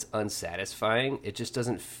just that it's unsatisfying, it just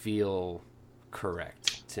doesn't feel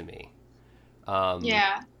correct to me.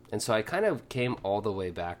 Yeah. And so I kind of came all the way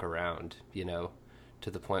back around, to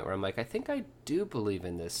the point where I'm like, I think I do believe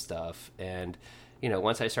in this stuff. And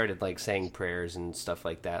once I started like saying prayers and stuff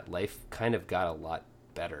like that, life kind of got a lot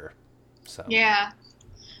better. So yeah,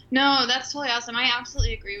 no, that's totally awesome. I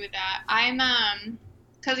absolutely agree with that.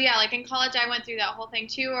 Cause like in college, I went through that whole thing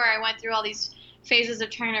too, where I went through all these phases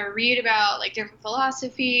of trying to read about like different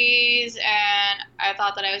philosophies, and I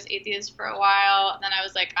thought that I was atheist for a while, and then I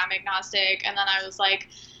was like, I'm agnostic, and then I was like,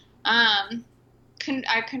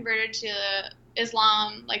 I converted to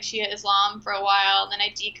Islam, like Shia Islam for a while, and then I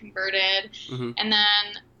deconverted, and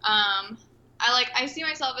then I see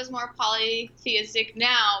myself as more polytheistic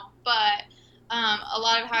now, but a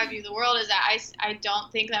lot of how I view the world is that I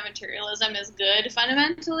don't think that materialism is good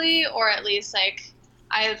fundamentally, or at least like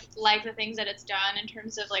I like the things that it's done in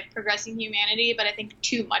terms of like progressing humanity, but I think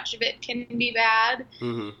too much of it can be bad.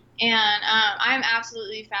 And I'm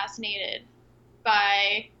absolutely fascinated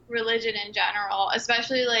by religion in general,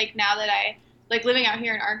 especially like now that I like living out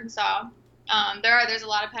here in Arkansas. There's a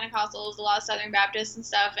lot of Pentecostals, a lot of Southern Baptists and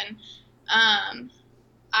stuff, and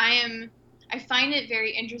I find it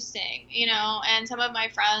very interesting, and some of my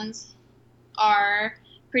friends are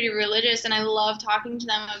pretty religious, and I love talking to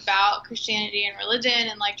them about Christianity and religion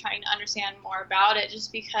and like trying to understand more about it,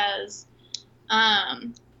 just because I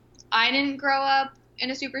didn't grow up in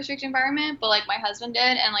a super strict environment, but like my husband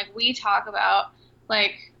did, and like we talk about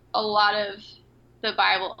like a lot of the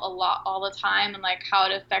Bible all the time, and like how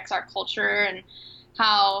it affects our culture and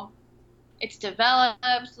how it's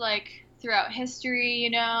developed like throughout history,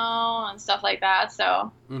 and stuff like that. So I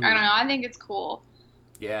don't know. I think it's cool.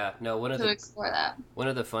 Yeah, no. Explore that. One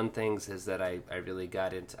of the fun things is that I really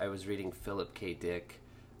got into. I was reading Philip K. Dick,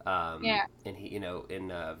 and he, in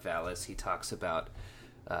Valis, he talks about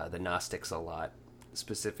the Gnostics a lot,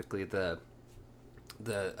 specifically the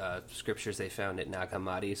scriptures they found at Nag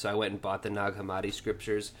Hammadi. So I went and bought the Nag Hammadi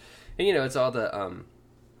scriptures, and it's all the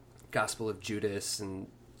Gospel of Judas and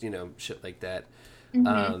shit like that.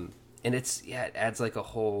 And it adds like a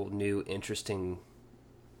whole new interesting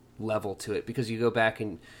level to it, because you go back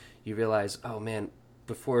and you realize, oh man,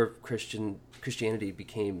 before Christianity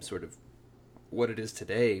became sort of what it is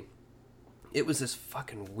today, it was this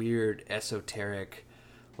fucking weird esoteric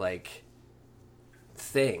like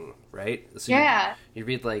thing, right? So you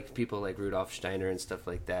read like people like Rudolf Steiner and stuff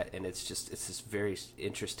like that, and it's this very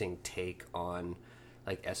interesting take on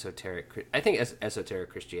like esoteric. I think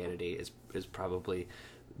esoteric Christianity is probably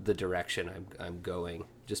the direction I'm going,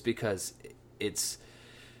 just because it's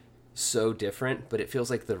so different, but it feels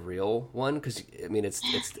like the real one, because I mean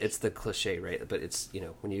it's the cliche, right? But it's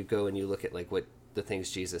when you go and you look at like what the things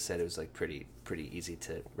Jesus said, it was like pretty easy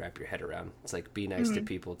to wrap your head around. It's like, be nice to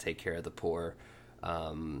people, take care of the poor,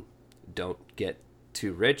 don't get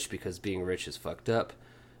too rich because being rich is fucked up,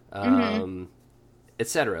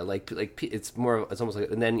 etc. Like it's almost like,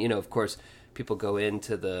 and then of course people go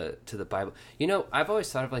into the Bible. I've always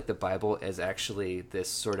thought of like the Bible as actually this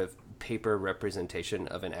sort of paper representation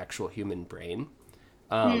of an actual human brain,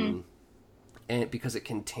 and because it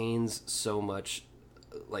contains so much,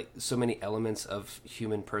 like so many elements of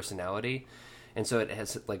human personality, and so it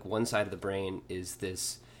has like one side of the brain is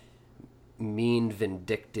this mean,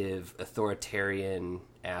 vindictive, authoritarian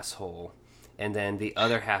asshole, and then the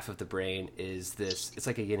other half of the brain is this, it's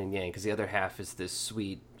like a yin and yang, because the other half is this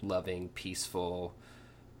sweet, loving, peaceful,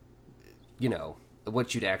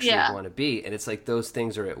 what you'd actually want to be. And it's like those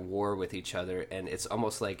things are at war with each other, and it's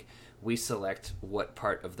almost like we select what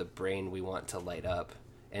part of the brain we want to light up.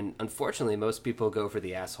 And unfortunately, most people go for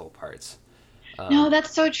the asshole parts. No,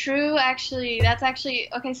 that's so true, actually. That's actually,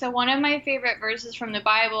 okay, so one of my favorite verses from the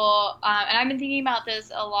Bible, and I've been thinking about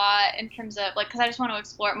this a lot in terms of, like, because I just want to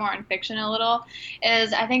explore it more in fiction a little,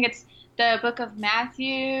 is I think it's the book of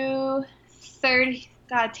Matthew 30,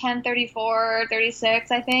 God, 10, 34,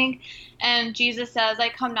 36, I think. And Jesus says, I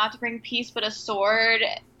come not to bring peace, but a sword,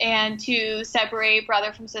 and to separate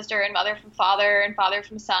brother from sister and mother from father and father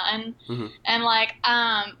from son. Hmm. And like,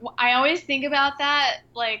 I always think about that,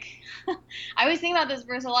 like, I always think about this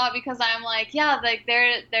verse a lot because I'm like, yeah, like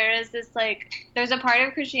there is this like there's a part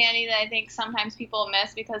of Christianity that I think sometimes people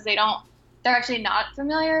miss because they're actually not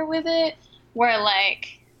familiar with it, where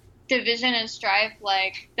like division and strife,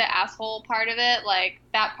 like the asshole part of it, like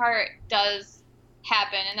that part does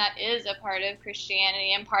happen, and that is a part of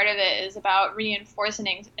Christianity, and part of it is about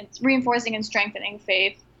reinforcing and strengthening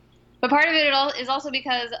faith. But part of it is also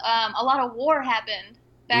because a lot of war happened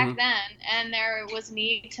back Hmm. then, and there was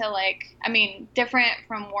need to, like, I mean, different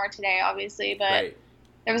from war today, obviously, but Right.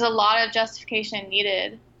 there was a lot of justification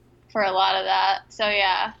needed for a lot of that. So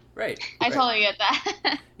yeah, Right. I Right. totally get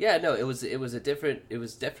that. Yeah, no, it was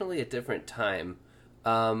definitely a different time.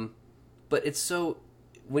 Um, but it's so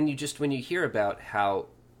when you hear about how,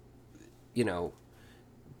 you know,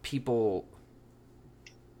 people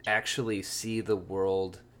actually see the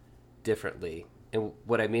world differently. And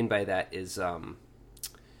what I mean by that is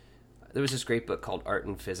there was this great book called Art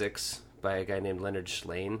and Physics by a guy named Leonard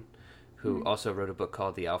Shlain, who also wrote a book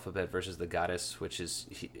called The Alphabet versus the Goddess, which is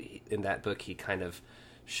in that book he kind of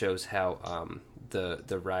shows how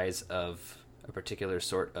the rise of a particular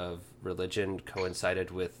sort of religion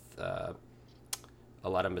coincided with a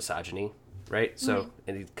lot of misogyny, right? Mm-hmm. So,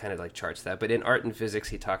 and he kind of like charts that. But in Art and Physics,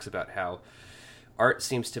 he talks about how art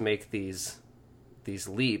seems to make these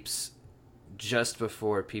leaps just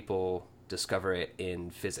before people discover it in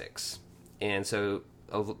physics. And so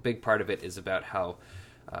a big part of it is about how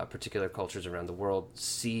particular cultures around the world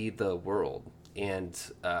see the world. And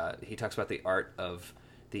he talks about the art of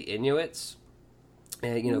the Inuits.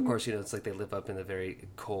 And, of course, it's like they live up in the very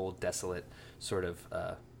cold, desolate sort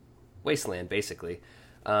of wasteland, basically.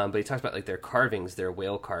 But he talks about like their carvings, their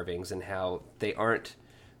whale carvings, and how they aren't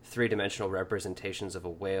three-dimensional representations of a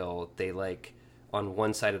whale. They like on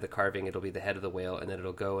one side of the carving it'll be the head of the whale, and then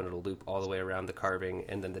it'll go and it'll loop all the way around the carving,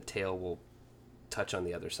 and then the tail will touch on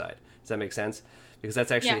the other side. Does that make sense? Because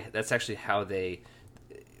that's actually how they.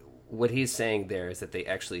 What he's saying there is that they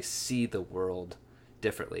actually see the world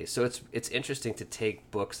differently. So it's interesting to take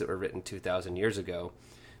books that were written 2,000 years ago,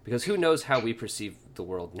 because who knows how we perceive the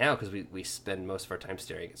world now? Because we spend most of our time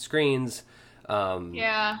staring at screens.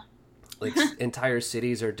 Yeah. Like entire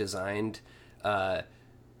cities are designed.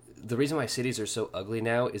 The reason why cities are so ugly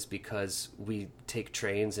now is because we take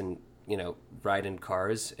trains and ride in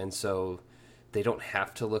cars, and so they don't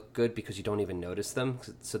have to look good because you don't even notice them.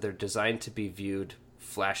 So they're designed to be viewed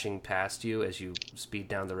flashing past you as you speed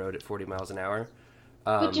down the road at 40 miles an hour.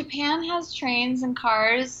 But Um, Japan has trains and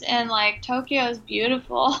cars, and like Tokyo is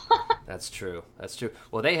beautiful. that's true. That's true.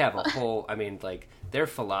 Well, they have a whole. I mean, like their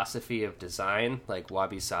philosophy of design, like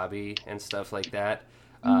wabi sabi and stuff like that.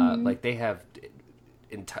 Hmm. Like they have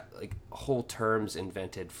like whole terms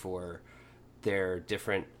invented for their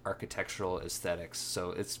different architectural aesthetics.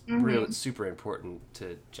 So it's really Hmm. super important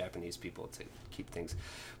to Japanese people to keep things.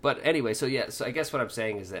 But anyway, so yeah, so I guess what I'm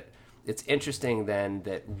saying is that it's interesting then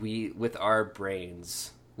that we, with our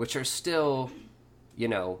brains, which are still,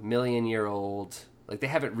 million year old, like they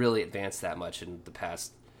haven't really advanced that much in the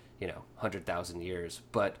past, 100,000 years,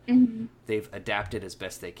 but Hmm. they've adapted as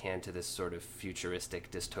best they can to this sort of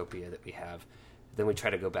futuristic dystopia that we have. Then we try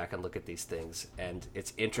to go back and look at these things, and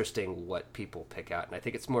it's interesting what people pick out, and I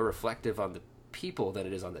think it's more reflective on the people than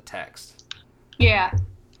it is on the text. Yeah.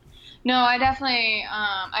 No, I definitely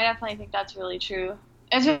think that's really true.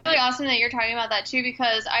 It's really awesome that you're talking about that too,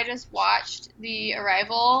 because I just watched The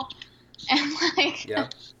Arrival, and like, Yeah.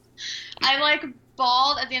 I like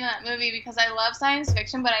bawled at the end of that movie because I love science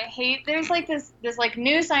fiction, but I hate there's like this like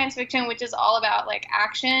new science fiction which is all about like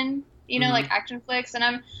action, Mm-hmm. like action flicks, and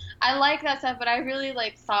I like that stuff, but I really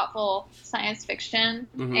like thoughtful science fiction,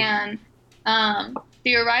 Mm-hmm. and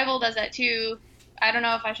The Arrival does that too. I don't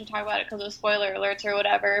know if I should talk about it because of spoiler alerts or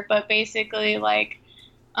whatever, but basically like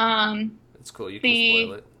um It's cool. You can spoil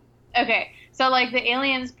the it. okay, so like the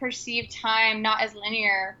aliens perceive time not as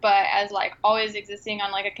linear, but as like always existing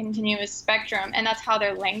on like a continuous spectrum, and that's how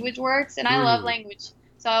their language works. And I love Mm. language,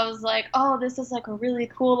 so I was like, oh, this is like a really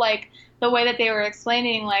cool like the way that they were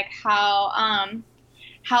explaining like how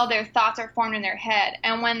their thoughts are formed in their head,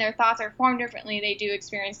 and when their thoughts are formed differently, they do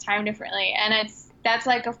experience time differently, and that's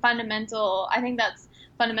like a fundamental. I think that's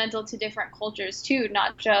fundamental to different cultures too,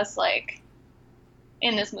 not just like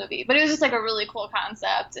in this movie. But it was just like a really cool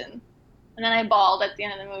concept, and then I bawled at the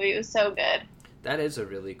end of the movie. It was so good. That is a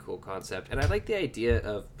really cool concept, and I like the idea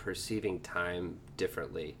of perceiving time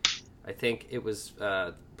differently. I think it was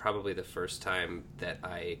probably the first time that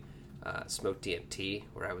I smoked DMT,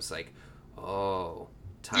 where I was like, "Oh,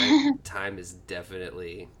 time is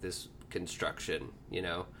definitely this construction," you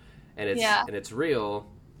know, and it's real,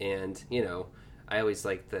 and you know, I always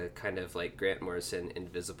like the kind of like Grant Morrison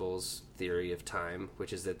Invisibles theory of time,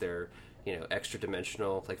 which is that they're, you know, extra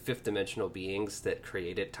dimensional, like fifth dimensional beings that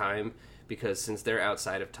created time, because since they're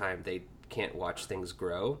outside of time, they can't watch things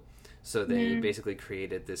grow. So they basically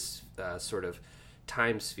created this sort of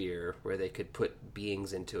time sphere where they could put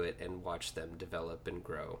beings into it and watch them develop and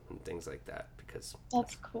grow and things like that. Because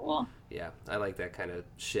that's cool. Yeah, I like that kind of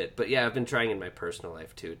shit. But yeah, I've been trying in my personal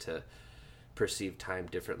life too to perceive time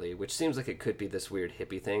differently, which seems like it could be this weird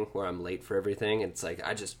hippie thing where I'm late for everything, and it's like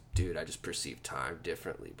I just perceive time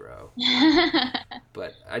differently, bro.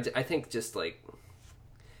 But I think just like,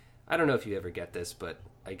 I don't know if you ever get this, but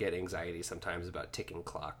I get anxiety sometimes about ticking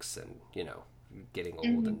clocks and, you know, getting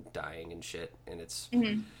old and dying and shit, and it's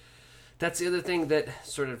that's the other thing that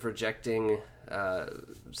sort of rejecting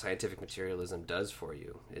scientific materialism does for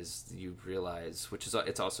you, is you realize, which is,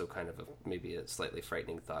 it's also kind of maybe a slightly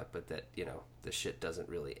frightening thought, but that, you know, the shit doesn't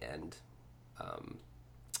really end.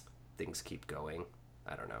 Things keep going.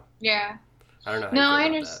 I don't know. Yeah. I don't know how no, you feel I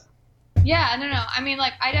about understand. that. Yeah, no. I mean,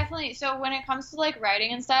 like, I definitely, so when it comes to like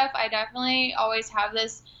writing and stuff, I definitely always have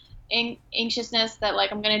this anxiousness that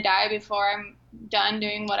like I'm gonna die before I'm done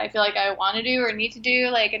doing what I feel like I want to do or need to do,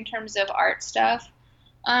 like in terms of art stuff.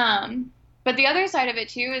 But the other side of it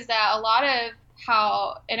too is that a lot of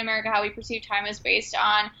how in America how we perceive time is based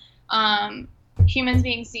on humans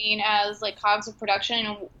being seen as like cogs of production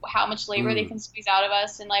and how much labor they can squeeze out of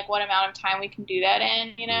us and like what amount of time we can do that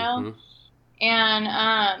in, you know.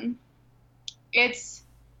 And it's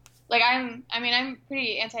like I'm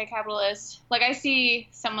pretty anti-capitalist. Like I see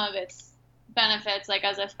some of its benefits like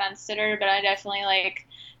as a fence sitter, but I definitely like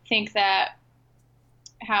think that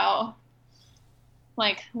how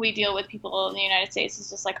like we deal with people in the United States is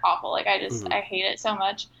just like awful. Like I hate it so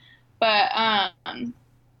much. But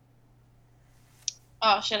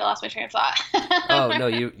oh shit, I lost my train of thought. Oh no,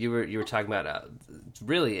 you were talking about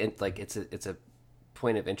really like it's a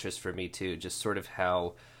point of interest for me too, just sort of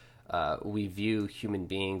how we view human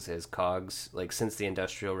beings as cogs, like since the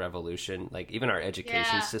Industrial Revolution. Like even our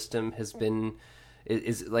education system has been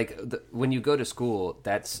is like when you go to school,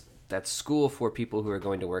 that's school for people who are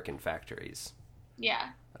going to work in factories. Yeah.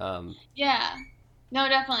 Yeah. No,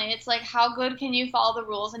 definitely. It's like, how good can you follow the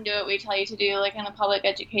rules and do what we tell you to do, like in the public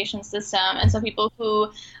education system? And so people who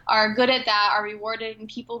are good at that are rewarded, and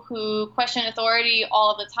people who question authority all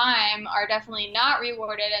of the time are definitely not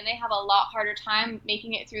rewarded, and they have a lot harder time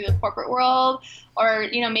making it through the corporate world or,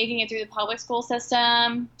 you know, making it through the public school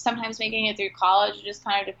system, sometimes making it through college. It just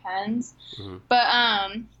kind of depends. But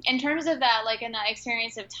in terms of that, like in that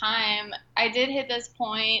experience of time, I did hit this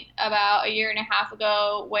point about a year and a half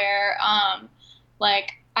ago where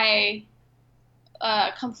like I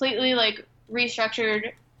completely like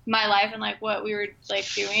restructured my life and like what we were like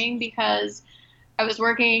doing, because I was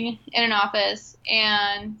working in an office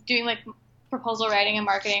and doing like proposal writing and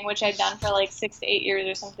marketing, which I'd done for like 6 to 8 years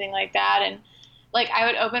or something like that. And like I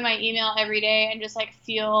would open my email every day and just like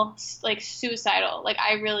feel like suicidal. Like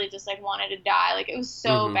I really just like wanted to die. Like it was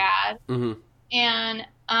so bad. And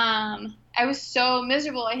I was so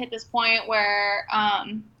miserable. I hit this point where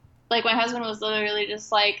like my husband was literally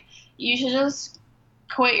just like, you should just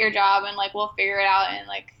quit your job and like we'll figure it out and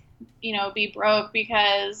like, you know, be broke,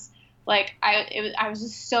 because like I was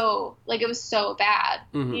just so like it was so bad,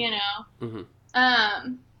 you know.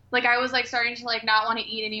 Like I was like starting to like not want to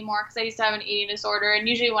eat anymore because I used to have an eating disorder, and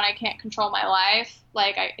usually when I can't control my life,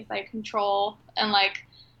 like if I control and like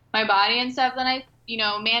my body and stuff, then I, you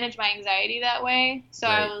know, manage my anxiety that way. So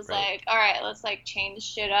I was like, all right, let's like change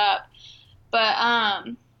shit up. But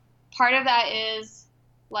part of that is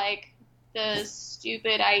like the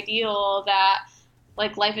stupid ideal that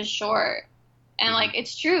like life is short, and like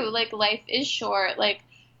it's true, like life is short. Like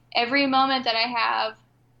every moment that I have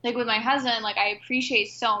like with my husband, like I appreciate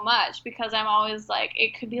so much, because I'm always like,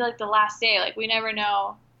 it could be like the last day, like we never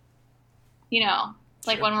know, you know,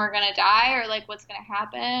 like when we're gonna die or like what's gonna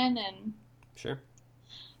happen. And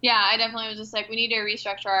yeah, I definitely was just like, we need to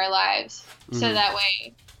restructure our lives so that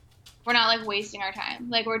way we're not like wasting our time.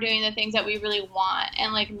 Like we're doing the things that we really want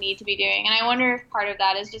and like need to be doing. And I wonder if part of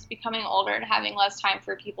that is just becoming older and having less time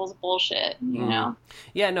for people's bullshit, you know?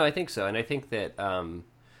 Yeah, no, I think so. And I think that,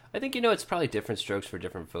 I think, you know, it's probably different strokes for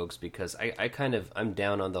different folks, because I'm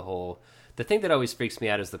down on the whole, the thing that always freaks me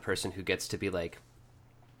out is the person who gets to be like,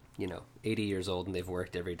 80 years old and they've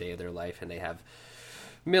worked every day of their life and they have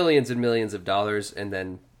millions and millions of dollars, and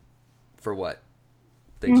then for what?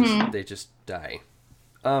 They just die.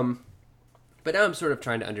 But now I'm sort of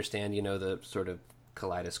trying to understand, the sort of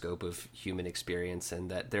kaleidoscope of human experience,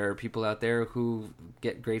 and that there are people out there who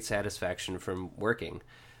get great satisfaction from working.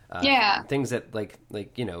 Things that like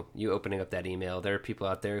you opening up that email. There are people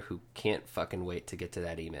out there who can't fucking wait to get to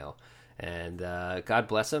that email, and God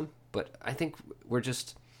bless them. But I think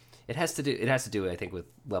it has to do I think with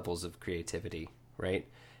levels of creativity, right?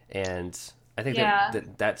 And I think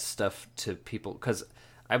that stuff to people, because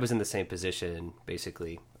I was in the same position.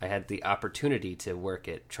 Basically, I had the opportunity to work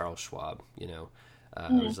at Charles Schwab.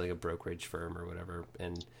 It was like a brokerage firm or whatever,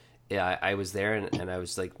 and I was there, and I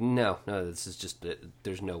was like, no, this is just,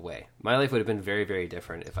 there's no way. My life would have been very, very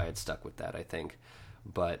different if I had stuck with that, I think.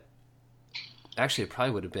 But actually, it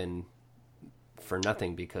probably would have been for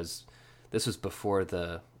nothing, because this was before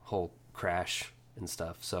the whole crash and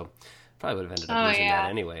stuff. So probably would have ended up losing that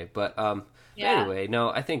anyway. But anyway, no,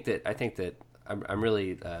 I think that I'm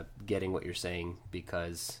really getting what you're saying,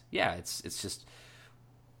 because it's just,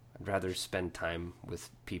 I'd rather spend time with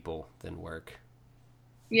people than work.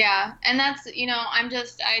 Yeah, and that's,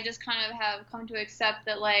 I just kind of have come to accept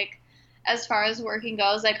that, like, as far as working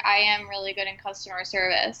goes, like, I am really good in customer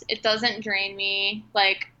service. It doesn't drain me.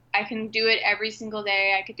 Like, I can do it every single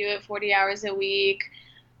day. I could do it 40 hours a week.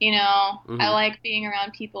 I like being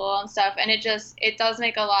around people and stuff, and it does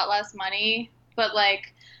make a lot less money, but,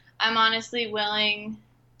 like, I'm honestly willing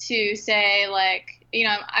to say, like,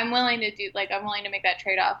 I'm willing to do, like, I'm willing to make that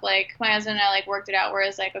trade-off. Like, my husband and I, like, worked it out where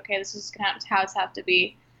it's like, okay, this is how it's have to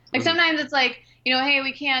be. Like, sometimes it's like, hey,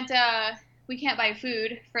 we can't buy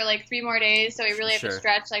food for, like, 3 more days, so we really have to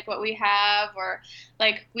stretch, like, what we have, or,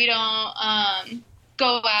 like, we don't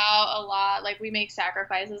go out a lot. Like, we make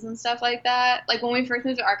sacrifices and stuff like that. Like, when we first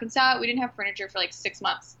moved to Arkansas, we didn't have furniture for, like, 6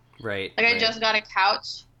 months. Right. Like, I just got a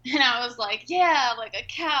couch, and I was like, yeah, like, a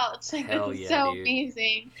couch. Like, this is so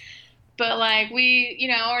amazing. But, like,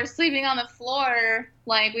 we, were sleeping on the floor.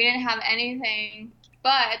 Like, we didn't have anything.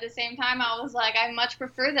 But at the same time, I was like, I much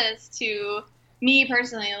prefer this to me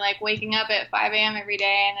personally, like, waking up at 5 a.m. every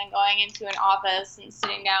day and then going into an office and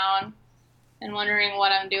sitting down and wondering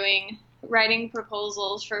what I'm doing, writing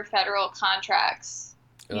proposals for federal contracts,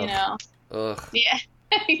 Ugh. Yeah.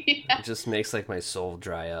 It just makes, like, my soul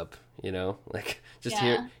dry up, like, just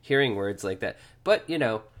hearing words like that. But,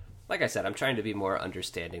 like I said, I'm trying to be more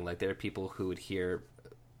understanding. Like, there are people who would hear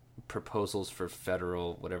proposals for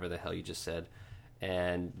federal, whatever the hell you just said,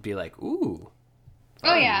 and be like, ooh.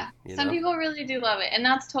 Oh, yeah. Some people really do love it. And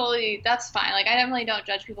that's fine. Like, I definitely don't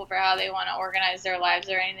judge people for how they want to organize their lives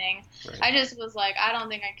or anything. Right. I just was like, I don't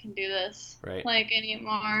think I can do this, like,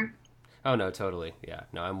 anymore. Oh, no, totally. Yeah.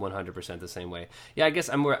 No, I'm 100% the same way. Yeah, I guess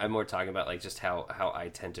I'm more talking about, like, just how I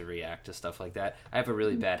tend to react to stuff like that. I have a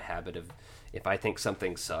really bad habit of, if I think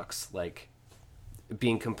something sucks, like,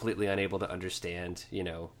 being completely unable to understand,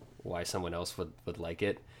 why someone else would like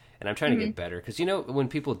it. And I'm trying to get better, because, when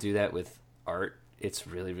people do that with art, it's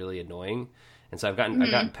really, really annoying. And so I've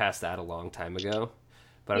gotten past that a long time ago.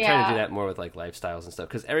 But I'm trying to do that more with, like, lifestyles and stuff,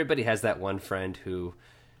 because everybody has that one friend who,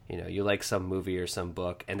 you like some movie or some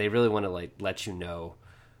book, and they really want to, like, let you know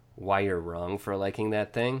why you're wrong for liking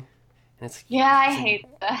that thing. And it's like, I hate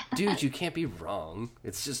that. Dude, you can't be wrong.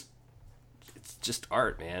 It's just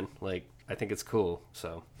art, man. Like, I think it's cool.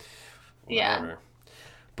 So, whatever. Yeah.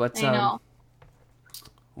 But, I know.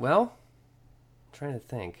 Well, I'm trying to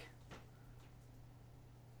think.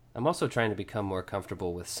 I'm also trying to become more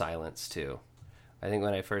comfortable with silence, too. I think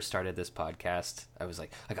when I first started this podcast, I was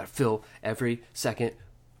like, I gotta fill every second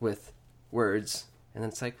with words. And then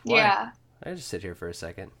it's like, why? Yeah. I just sit here for a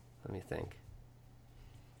second. Let me think.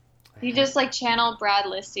 You just, like, channel Brad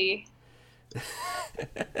Lissy.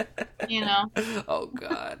 Oh,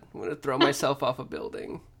 God. I'm going to throw myself off a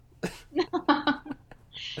building.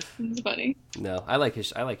 It's funny. No, I like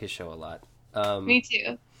his show a lot. Me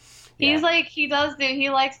too. He's like, he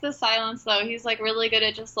likes the silence, though. He's, like, really good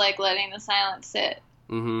at just, like, letting the silence sit.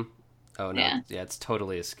 Mm-hmm. Oh, no. Yeah, it's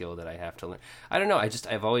totally a skill that I have to learn. I don't know.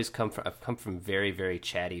 I've come from very, very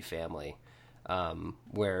chatty family,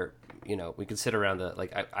 where, we could sit around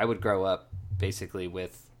I would grow up basically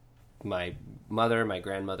with my mother, my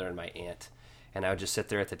grandmother, and my aunt. And I would just sit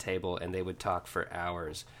there at the table, and they would talk for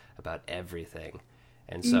hours about everything.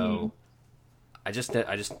 And so I just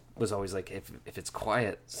was always like, if it's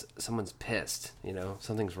quiet, someone's pissed,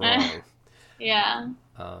 something's wrong. Yeah.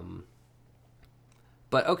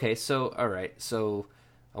 But okay, so all right, so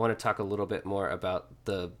I want to talk a little bit more about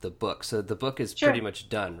the book. So the book is Sure. pretty much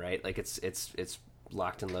done, right? Like it's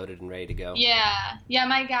locked and loaded and ready to go. Yeah, yeah.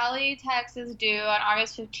 My galley text is due on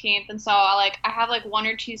August 15th, and so I have like one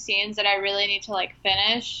or two scenes that I really need to like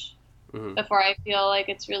finish Hmm. before I feel like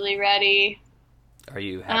it's really ready. Are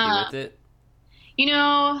you happy with Um, it?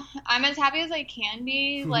 I'm as happy as I can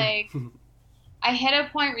be. Like, I hit a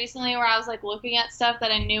point recently where I was like looking at stuff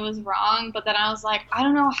that I knew was wrong, but then I was like, I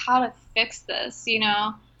don't know how to fix this, you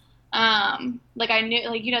know? Like I knew,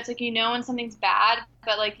 like, it's like, when something's bad,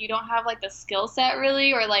 but like you don't have like the skill set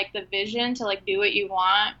really, or like the vision to like do what you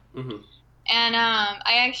want. Hmm. And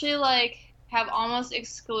I actually like have almost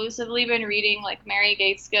exclusively been reading like Mary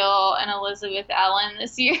Gateskill and Elizabeth Allen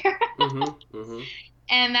this year. Hmm. Hmm.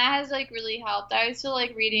 And that has like really helped. I always feel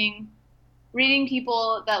like reading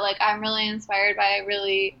people that like I'm really inspired by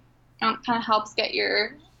really kind of helps get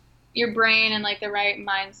your brain and like the right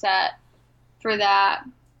mindset for that.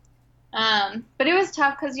 But it was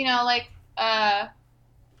tough because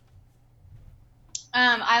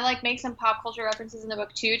I like make some pop culture references in the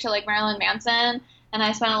book too to like Marilyn Manson, and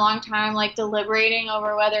I spent a long time like deliberating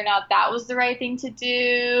over whether or not that was the right thing to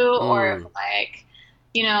do, or if Mm.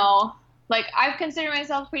 you know, like I've considered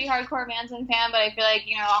myself a pretty hardcore Manson fan, but I feel like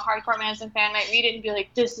a hardcore Manson fan might read it and be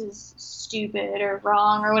like, this is stupid or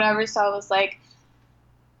wrong or whatever. So I was like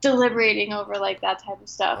deliberating over like that type of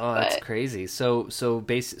stuff, Oh, that's but crazy. So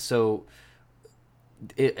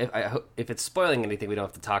if it's spoiling anything, we don't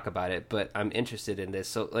have to talk about it. But I'm interested in this.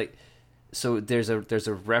 So there's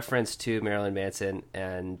a reference to Marilyn Manson,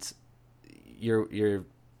 and you're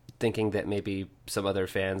thinking that maybe some other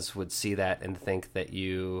fans would see that and think that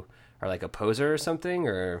you are like a poser or something,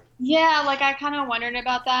 or yeah, like I kind of wondered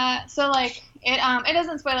about that. So like it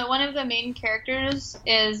doesn't spoil it. One of the main characters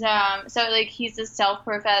is so like he's a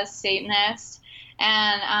self-professed Satanist,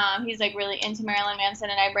 and he's like really into Marilyn Manson,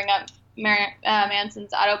 and I bring up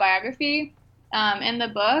Manson's autobiography in the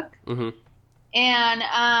book, hmm.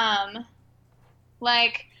 and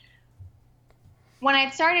like when I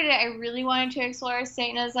started it, I really wanted to explore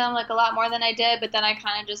Satanism like a lot more than I did, but then I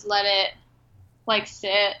kind of just let it like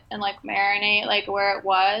sit and like marinate like where it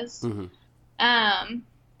was. Hmm. Um,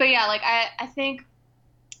 but yeah, like I think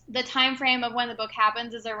the time frame of when the book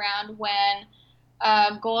happens is around when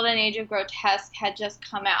Golden Age of Grotesque had just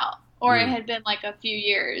come out, or it Mm. had been like a few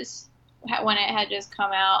years when it had just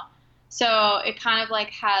come out. So it kind of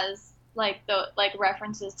like has like the like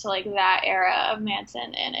references to like that era of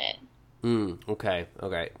Manson in it. Mm. Okay.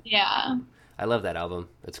 Okay. Yeah. I love that album.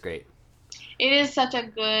 It's great. It is such a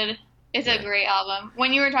good, it's a Yeah. great album.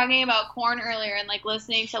 When you were talking about Korn earlier and like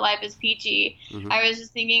listening to Life is Peachy, Hmm. I was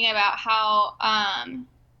just thinking about how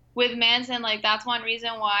with Manson, like that's one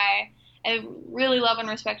reason why I really love and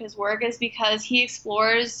respect his work is because he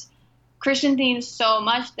explores Christian themes so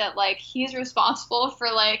much that like he's responsible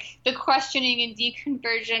for like the questioning and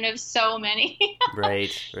deconversion of so many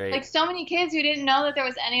Right. Right. like so many kids who didn't know that there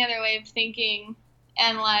was any other way of thinking,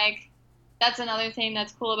 and like that's another thing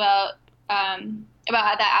that's cool about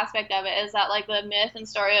that aspect of it is that like the myth and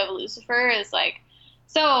story of Lucifer is like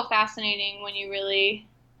so fascinating when you really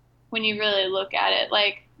look at it.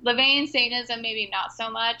 Like Levian Satanism maybe not so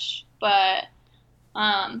much, but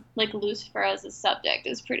like Lucifer as a subject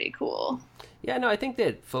is pretty cool. Yeah, no, I think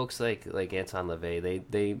that folks like Anton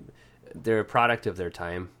LaVey, they're a product of their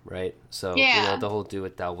time, right? So Yeah. the whole "do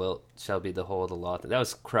what thou wilt shall be the whole of the law." That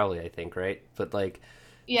was Crowley, I think, right? But like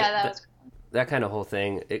Yeah, th- that th- was that kind of whole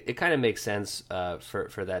thing, it kind of makes sense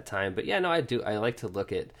for that time. But yeah, no, I do. I like to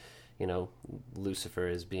look at you know Lucifer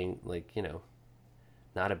as being like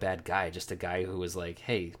not a bad guy, just a guy who was like,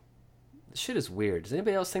 hey, this shit is weird. Does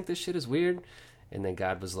anybody else think this shit is weird? And then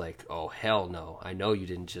God was like, "Oh hell no! I know you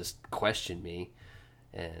didn't just question me."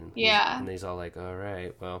 yeah. And he's all like, "All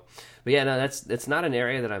right, well," but yeah, no, that's not an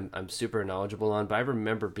area that I'm super knowledgeable on. But I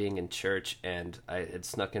remember being in church and I had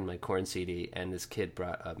snuck in my corn CD, and this kid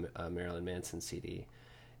brought a Marilyn Manson CD,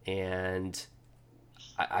 and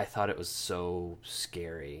I thought it was so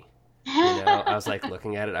scary. I was like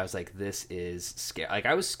looking at it, I was like, "This is scary." Like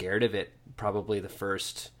I was scared of it probably the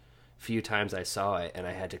first few times I saw it, and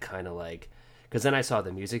I had to kind of like, because then I saw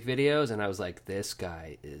the music videos, and I was like, "This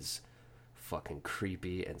guy is fucking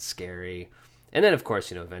creepy and scary." And then of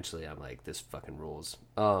course, eventually I'm like, this fucking rules.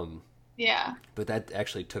 Yeah. But that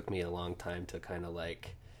actually took me a long time to kind of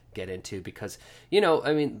like get into because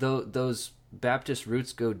I mean, those Baptist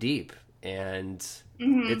roots go deep, and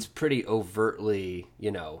Hmm. it's pretty overtly,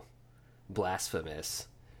 blasphemous.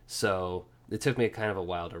 So it took me kind of a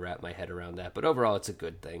while to wrap my head around that, but overall it's a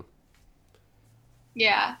good thing.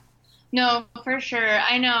 Yeah. No, for sure.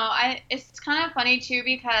 I know. It's kind of funny too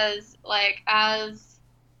because like as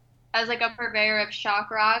as like a purveyor of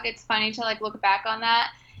shock rock, it's funny to like look back on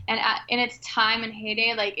that. And in its time and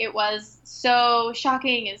heyday, like it was so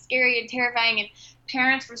shocking and scary and terrifying, and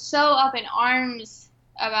parents were so up in arms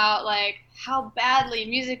about like how badly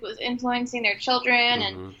music was influencing their children,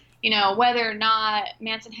 and Mm-hmm. whether or not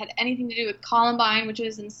Manson had anything to do with Columbine, which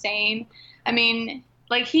was insane. I mean,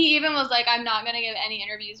 like he even was like, I'm not gonna give any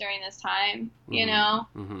interviews during this time, you know.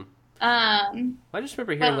 Mm-hmm. Mm-hmm. I just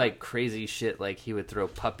remember hearing But like crazy shit, like he would throw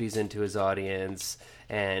puppies into his audience,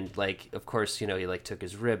 and like, of course, he like took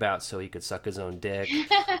his rib out so he could suck his own dick,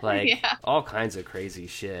 like yeah, all kinds of crazy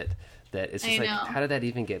shit. That it's just I like, know. how did that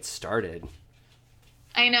even get started?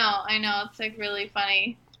 I know. It's like really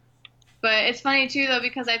funny. But it's funny too though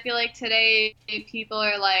because I feel like today people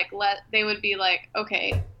are like they would be like,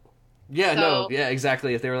 okay, Yeah, no, so yeah,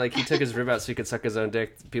 exactly. If they were like, he took his rib out so he could suck his own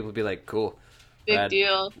dick, people would be like, cool, big rad.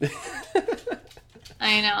 deal.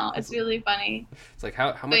 I know. It's really funny. It's like,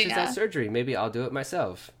 how much But is yeah. that surgery? Maybe I'll do it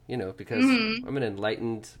myself, because Mhm. I'm an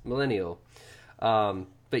enlightened millennial.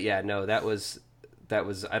 But yeah, no, that was,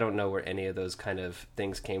 I don't know where any of those kind of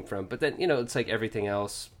things came from. But then, it's like everything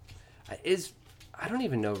else I don't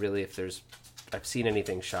even know really if I've seen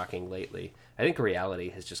anything shocking lately. I think reality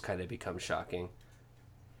has just kind of become shocking.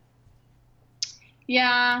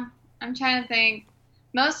 Yeah, I'm trying to think.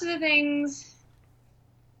 Most of the things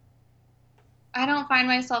I don't find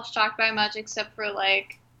myself shocked by much except for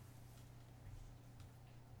like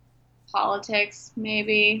politics,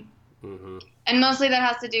 maybe. Hmm. And mostly that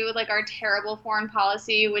has to do with like our terrible foreign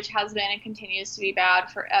policy, which has been and continues to be bad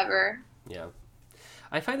forever. Yeah.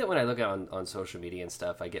 I find that when I look at on social media and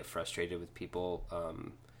stuff, I get frustrated with people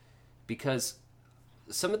because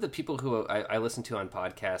some of the people who I listen to on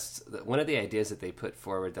podcasts, one of the ideas that they put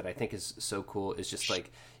forward that I think is so cool is just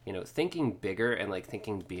like, thinking bigger and like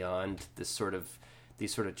thinking beyond these sort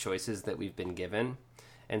of choices that we've been given.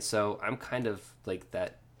 And so I'm kind of like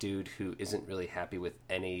that dude who isn't really happy with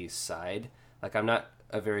any side. Like I'm not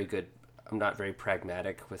very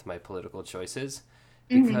pragmatic with my political choices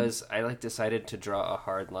Hmm. because I like decided to draw a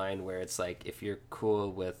hard line where it's like, if you're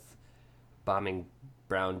cool with bombing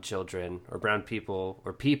brown children or brown people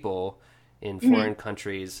or people in Hmm. foreign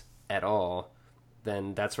countries at all,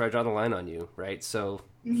 then that's where I draw the line on you, right? So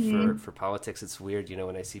Hmm. for politics, it's weird,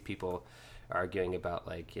 when I see people arguing about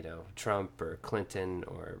like, Trump or Clinton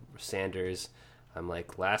or Sanders. I'm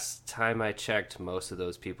like, last time I checked, most of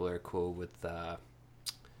those people are cool with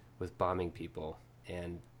bombing people,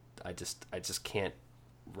 and I just can't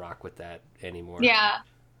rock with that anymore. Yeah.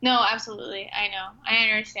 No, absolutely. I know. I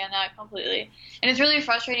understand that completely. And it's really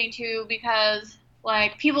frustrating too because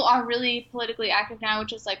like people are really politically active now,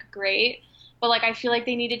 which is like great. But like I feel like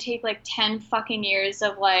they need to take like 10 fucking years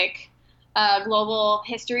of like global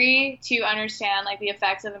history to understand like the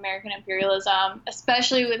effects of American imperialism,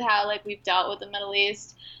 especially with how like we've dealt with the Middle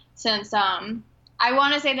East since I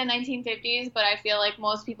want to say the 1950s, but I feel like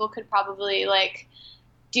most people could probably like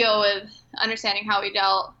deal with understanding how we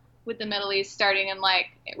dealt with the Middle East starting in like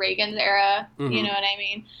Reagan's era, you Hmm. know what I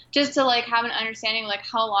mean? Just to like have an understanding like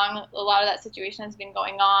how long a lot of that situation has been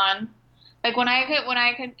going on. Like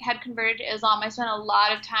had converted to Islam, I spent a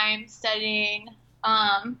lot of time studying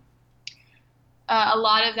um, a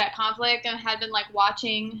lot of that conflict and had been like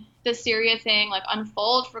watching the Syria thing like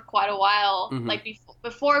unfold for quite a while, Hmm. like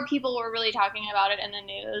before people were really talking about it in the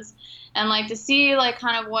news, and like to see like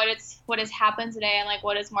kind of what has happened today and like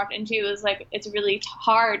what it's morphed into is like it's really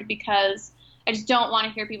hard because I just don't want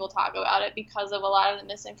to hear people talk about it because of a lot of the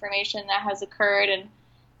misinformation that has occurred, and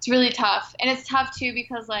it's really tough. And it's tough too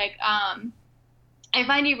because like I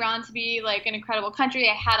find Iran to be like an incredible country.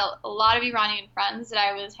 I had a lot of Iranian friends that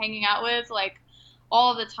I was hanging out with like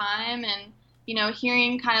all the time, and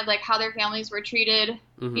hearing kind of like how their families were treated.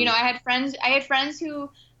 Hmm. I had friends who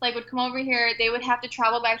like would come over here. They would have to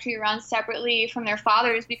travel back to Iran separately from their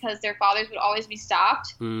fathers because their fathers would always be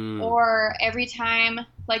stopped, Mm. or every time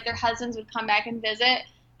like their husbands would come back and visit,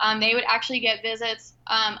 they would actually get visits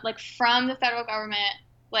like from the federal government,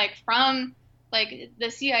 like from like the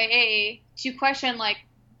CIA to question like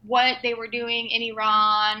what they were doing in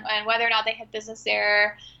Iran and whether or not they had business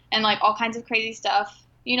there and like all kinds of crazy stuff.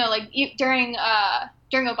 Like during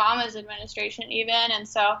Obama's administration even, and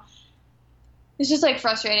so it's just like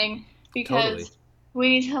frustrating Totally. because we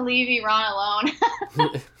need to leave Iran alone.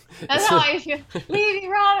 That's It's how I feel. Leave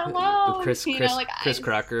Iran alone. Like Chris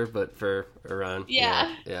Crocker, but for Iran.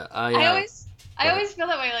 Yeah, yeah. yeah. I always Go I ahead. always feel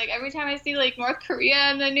that way. Like every time I see like North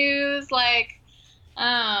Korea in the news, like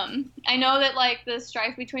I know that like the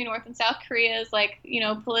strife between North and South Korea is like,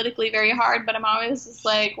 politically very hard, but I'm always just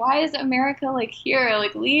like, why is America like here?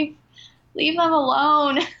 Like leave them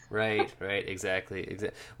alone. Right, right, exactly.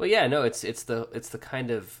 Well, yeah, no, it's the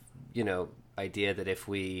kind of, idea that if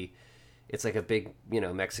we it's like a big,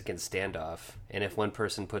 Mexican standoff, and if one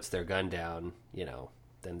person puts their gun down,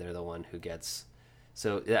 then they're the one who gets.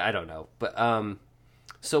 So, yeah, I don't know. But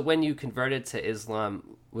so when you converted to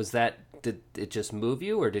Islam, did it just move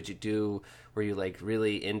you, or were you like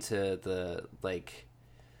really into the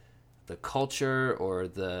culture or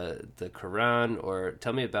the Quran, or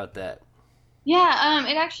tell me about that. Yeah,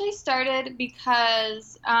 it actually started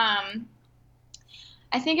because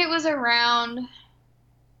I think it was around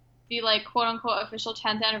the like quote unquote official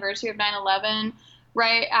 10th anniversary of 9/11,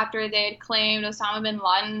 right after they had claimed Osama bin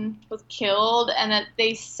Laden was killed, and that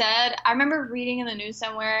they said, I remember reading in the news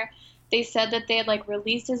somewhere, they said that they had like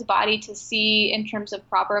released his body to see in terms of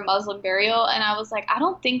proper Muslim burial, and I was like, I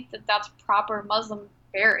don't think that that's proper Muslim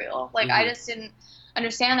burial. Like, I Mm-hmm. just didn't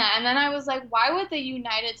understand that. And then I was like, why would the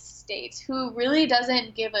United States, who really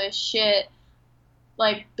doesn't give a shit,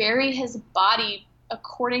 like bury his body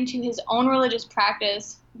according to his own religious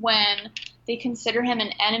practice when they consider him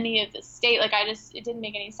an enemy of the state? Like, it didn't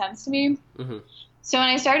make any sense to me. Mm-hmm. So when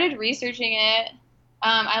I started researching it,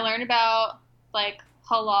 I learned about like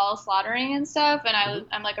halal slaughtering and stuff, and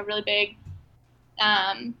Mm-hmm. I'm like a really big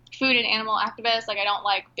food and animal activist. Like, I don't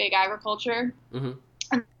like big agriculture. Mm-hmm.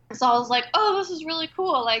 And so I was like, oh, this is really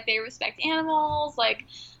cool. Like, they respect animals, like,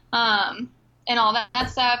 and all that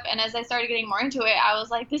stuff. And as I started getting more into it, I was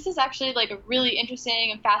like, this is actually like a really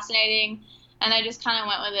interesting and fascinating. And I just kind of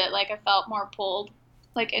went with it. Like, I felt more pulled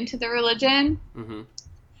like into the religion. Mm-hmm.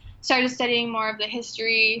 Started studying more of the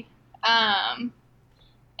history, and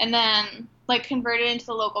then like converted into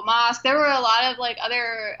the local mosque. There were a lot of like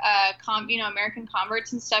other American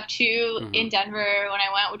converts and stuff too Mm-hmm. in Denver when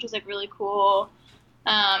I went, which was like really cool.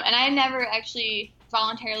 And I had never actually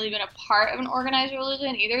voluntarily been a part of an organized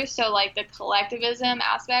religion either, so like the collectivism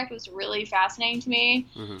aspect was really fascinating to me.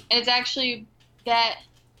 Mm-hmm. And it's actually that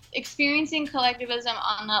experiencing collectivism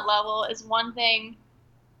on that level is one thing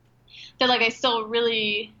that like I still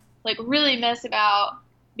really miss about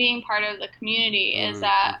being part of the community, is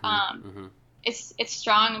that Mm-hmm. Mm-hmm. it's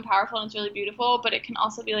strong and powerful and it's really beautiful, but it can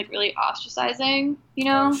also be like really ostracizing, you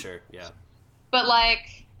Oh, know? sure, yeah. But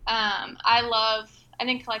like, I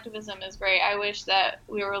think collectivism is great. I wish that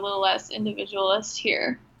we were a little less individualist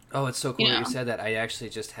here, Oh, it's so cool you that know? you said that. I actually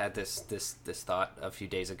just had this thought a few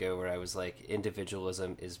days ago where I was like,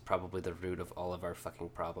 individualism is probably the root of all of our fucking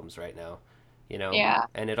problems right now, you know? Yeah.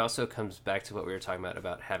 And it also comes back to what we were talking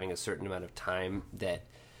about having a certain amount of time that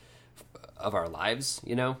of our lives,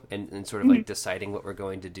 and sort of like Mhm. deciding what we're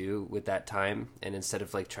going to do with that time. And instead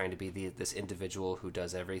of like trying to be this individual who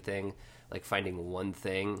does everything, like finding one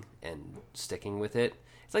thing and sticking with it.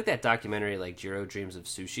 It's like that documentary, like Jiro Dreams of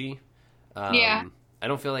Sushi. Yeah. I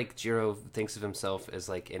don't feel like Jiro thinks of himself as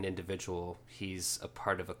like an individual. He's a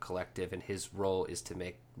part of a collective, and his role is to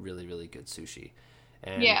make really, really good sushi.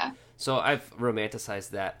 And Yeah. so I've romanticized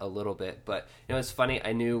that a little bit. But it's funny.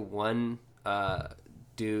 I knew one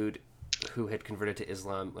dude who had converted to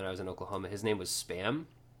Islam when I was in Oklahoma. His name was Spam,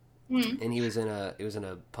 Mm. and he was in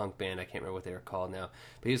a punk band. I can't remember what they were called now,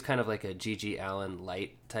 but he was kind of like a Gigi Allen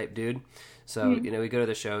light type dude. So Mm. we go to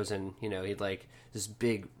the shows, and he'd like this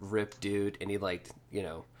big ripped dude, and he liked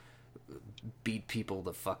beat people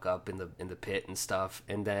the fuck up in the pit and stuff,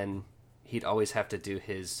 and then he'd always have to do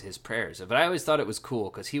his prayers. But I always thought it was cool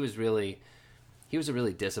because he was a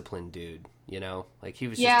really disciplined dude. Like he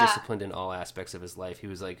was just Yeah. disciplined in all aspects of his life. He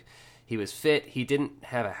was fit. He didn't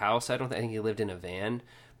have a house. I think he lived in a van,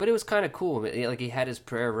 but it was kind of cool. Like he had his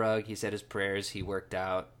prayer rug. He said his prayers. He worked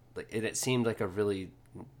out. And it seemed like a really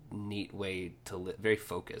neat way to live. Very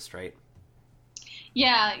focused, right?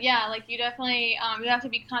 Yeah, yeah, like you definitely you have to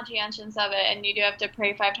be conscientious of it, and you do have to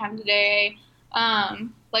pray 5 times a day.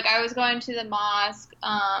 Like I was going to the mosque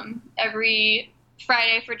every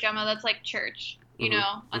Friday for Jummah. That's like church, Mm-hmm.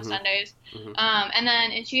 on Mm-hmm. Sundays. Mm-hmm. And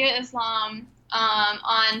then in Shia Islam,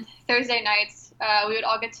 on Thursday nights, we would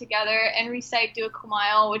all get together and recite Dua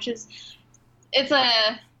Kumail, which is it's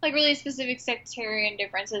a like really specific sectarian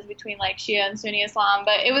differences between like Shia and Sunni Islam,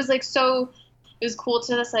 but it was like it was cool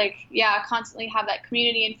to just like constantly have that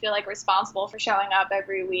community and feel like responsible for showing up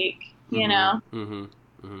every week, you Mm-hmm. know? Mm-hmm.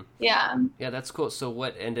 Mm-hmm. Yeah. Yeah, that's cool. So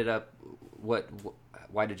what ended up? What?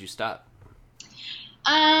 Why did you stop?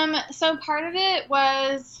 So part of it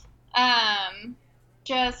was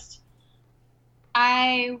just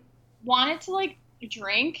I wanted to like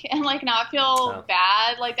drink and like not feel Oh.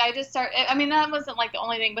 bad. Like I just started, I mean, that wasn't like the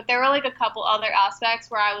only thing, but there were like a couple other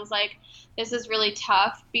aspects where I was like, this is really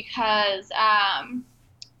tough because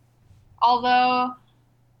although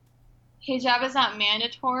hijab is not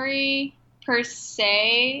mandatory, per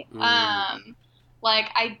se.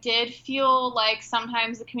 Like I did feel like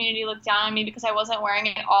sometimes the community looked down on me because I wasn't wearing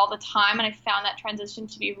it all the time, and I found that transition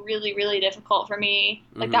to be really, really difficult for me.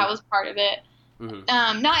 Like that was part of it.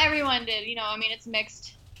 Not everyone did, you know. I mean, it's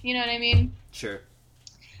mixed. You know what I mean? Sure.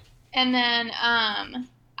 And then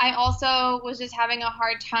I also was just having a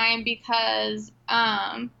hard time because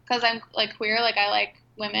I'm like queer, like I like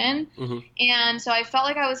women, and so I felt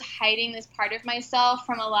like I was hiding this part of myself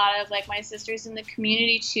from a lot of like my sisters in the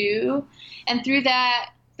community too. And through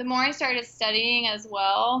that, the more I started studying as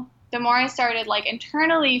well, the more I started like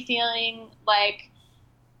internally feeling like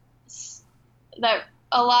that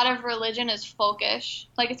a lot of religion is folkish,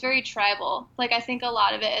 like it's very tribal. Like I think a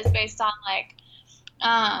lot of it is based on like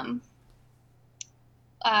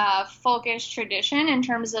folkish tradition in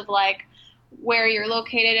terms of like where you're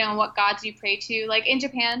located and what gods you pray to. Like in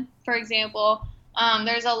Japan, for example,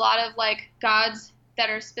 there's a lot of like gods that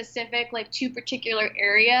are specific like to particular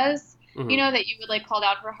areas, you know, that you would like called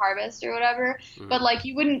out for harvest or whatever. But like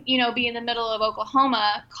you wouldn't, you know, be in the middle of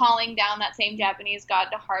Oklahoma calling down that same Japanese god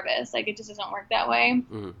to harvest. Like it just doesn't work that way.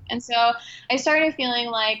 And so I started feeling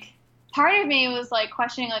like part of me was like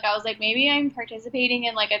questioning, like I was like, maybe I'm participating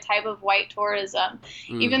in like a type of white tourism,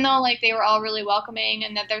 even though like they were all really welcoming,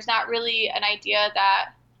 and that there's not really an idea that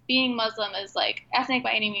being Muslim is like ethnic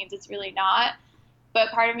by any means. It's really not.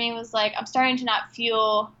 But part of me was like, I'm starting to not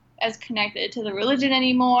feel as connected to the religion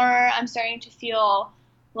anymore. I'm starting to feel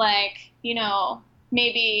like, you know,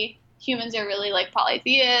 maybe humans are really like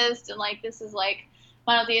polytheist, and like this is like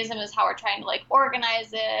monotheism is how we're trying to like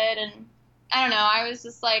organize it. And I don't know, I was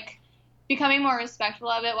just like becoming more respectful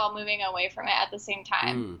of it while moving away from it at the same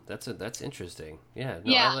time. That's interesting. Yeah,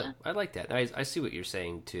 no, I like that. I see what you're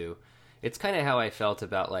saying too. It's kind of how I felt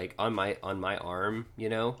about like on my arm. You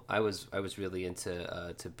know, I was really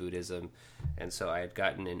into to Buddhism, and so I had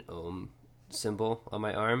gotten an Om symbol on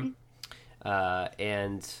my arm,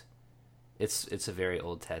 and it's a very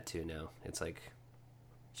old tattoo now. It's like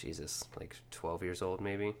Jesus, like 12 years old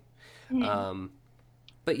maybe.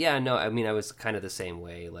 But yeah, no, I mean, I was kind of the same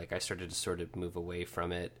way. Like, I started to sort of move away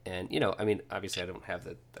from it. And, you know, I mean, obviously I'm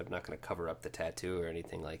not going to cover up the tattoo or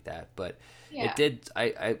anything like that. But it did,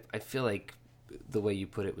 I feel like the way you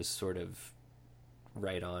put it was sort of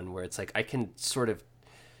right on, where it's like, I can sort of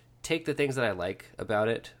take the things that I like about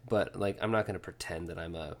it, but, like, I'm not going to pretend that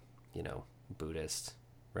I'm a, you know, Buddhist,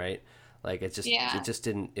 right? Like, it just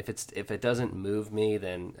didn't, if it doesn't move me,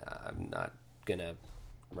 then I'm not going to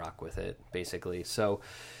rock with it, basically. So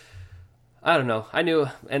I don't know, I knew.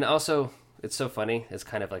 And also it's so funny, it's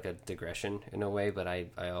kind of like a digression in a way, but I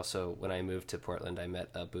also, when I moved to Portland, I met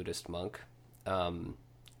a Buddhist monk, and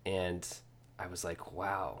I was like,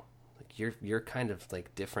 wow, like you're kind of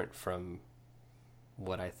like different from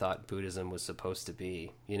what I thought Buddhism was supposed to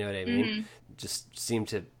be, you know what I mean? Just seemed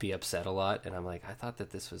to be upset a lot, and I'm like, I thought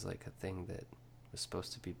that this was like a thing that was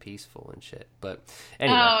supposed to be peaceful and shit. But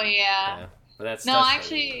anyway. Yeah. But I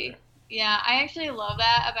actually love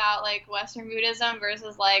that about like Western Buddhism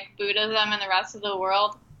versus like Buddhism and the rest of the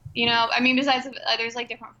world. You know, I mean, besides there's like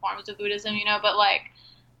different forms of Buddhism, you know, but like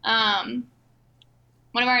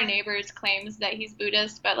one of our neighbors claims that he's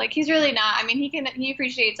Buddhist, but like he's really not. I mean, he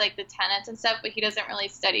appreciates like the tenets and stuff, but he doesn't really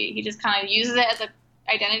study. He just kind of uses it as a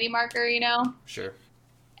identity marker, you know. Sure.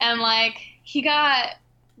 And like he got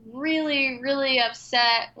really, really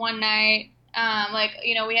upset one night. Like,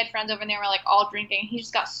 you know, we had friends over and they were like all drinking. He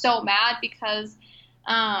just got so mad because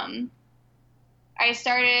we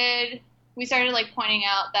started like pointing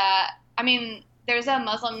out that, I mean, there's a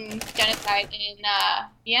Muslim genocide in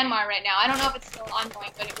Myanmar right now. I don't know if it's still ongoing,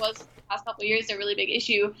 but it was the past couple of years a really big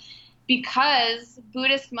issue because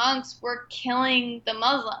Buddhist monks were killing the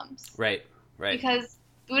Muslims. Right. Because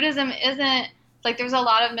Buddhism isn't, like, there's a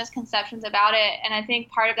lot of misconceptions about it, and I think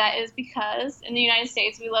part of that is because in the United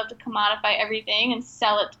States we love to commodify everything and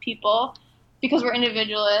sell it to people because we're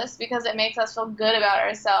individualists, because it makes us feel good about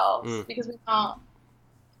ourselves, because we don't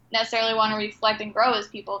necessarily want to reflect and grow as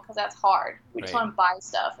people because that's hard. We just want to buy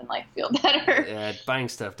stuff and, like, feel better. Yeah, buying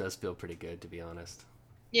stuff does feel pretty good, to be honest.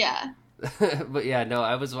 Yeah. But yeah, no,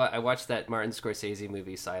 I watched that Martin Scorsese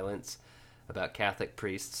movie Silence about Catholic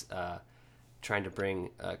priests trying to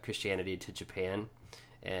bring Christianity to Japan,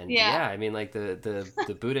 and I mean, like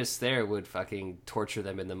the Buddhists there would fucking torture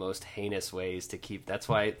them in the most heinous ways to keep. That's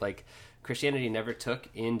why like Christianity never took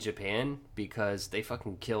in Japan, because they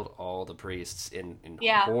fucking killed all the priests in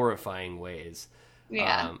horrifying ways.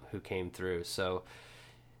 Who came through. So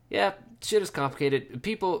yeah, shit is complicated.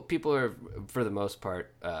 People are for the most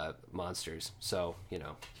part monsters. So you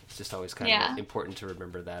know, it's just always kind of important to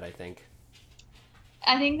remember that. I think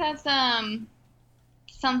that's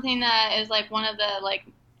something that is like one of the like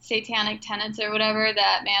satanic tenets or whatever,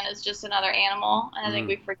 that man is just another animal, and I think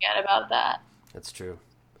we forget about that. That's true.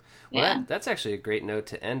 Well, Yeah. that's actually a great note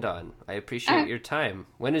to end on. I appreciate Uh, your time.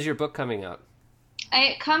 When is your book coming out?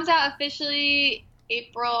 it comes out officially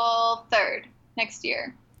April 3rd next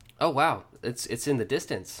year. Oh wow, it's in the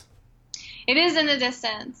distance. It is in the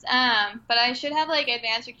distance, but I should have like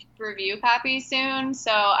advanced review copies soon,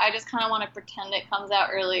 so I just kind of want to pretend it comes out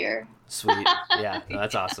earlier. Sweet. Yeah, no,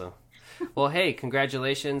 that's awesome. Well, hey,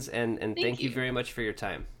 congratulations and thank you you. very much for your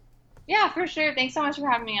time. Yeah, for sure. Thanks so much for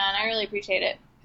having me on. I really appreciate it.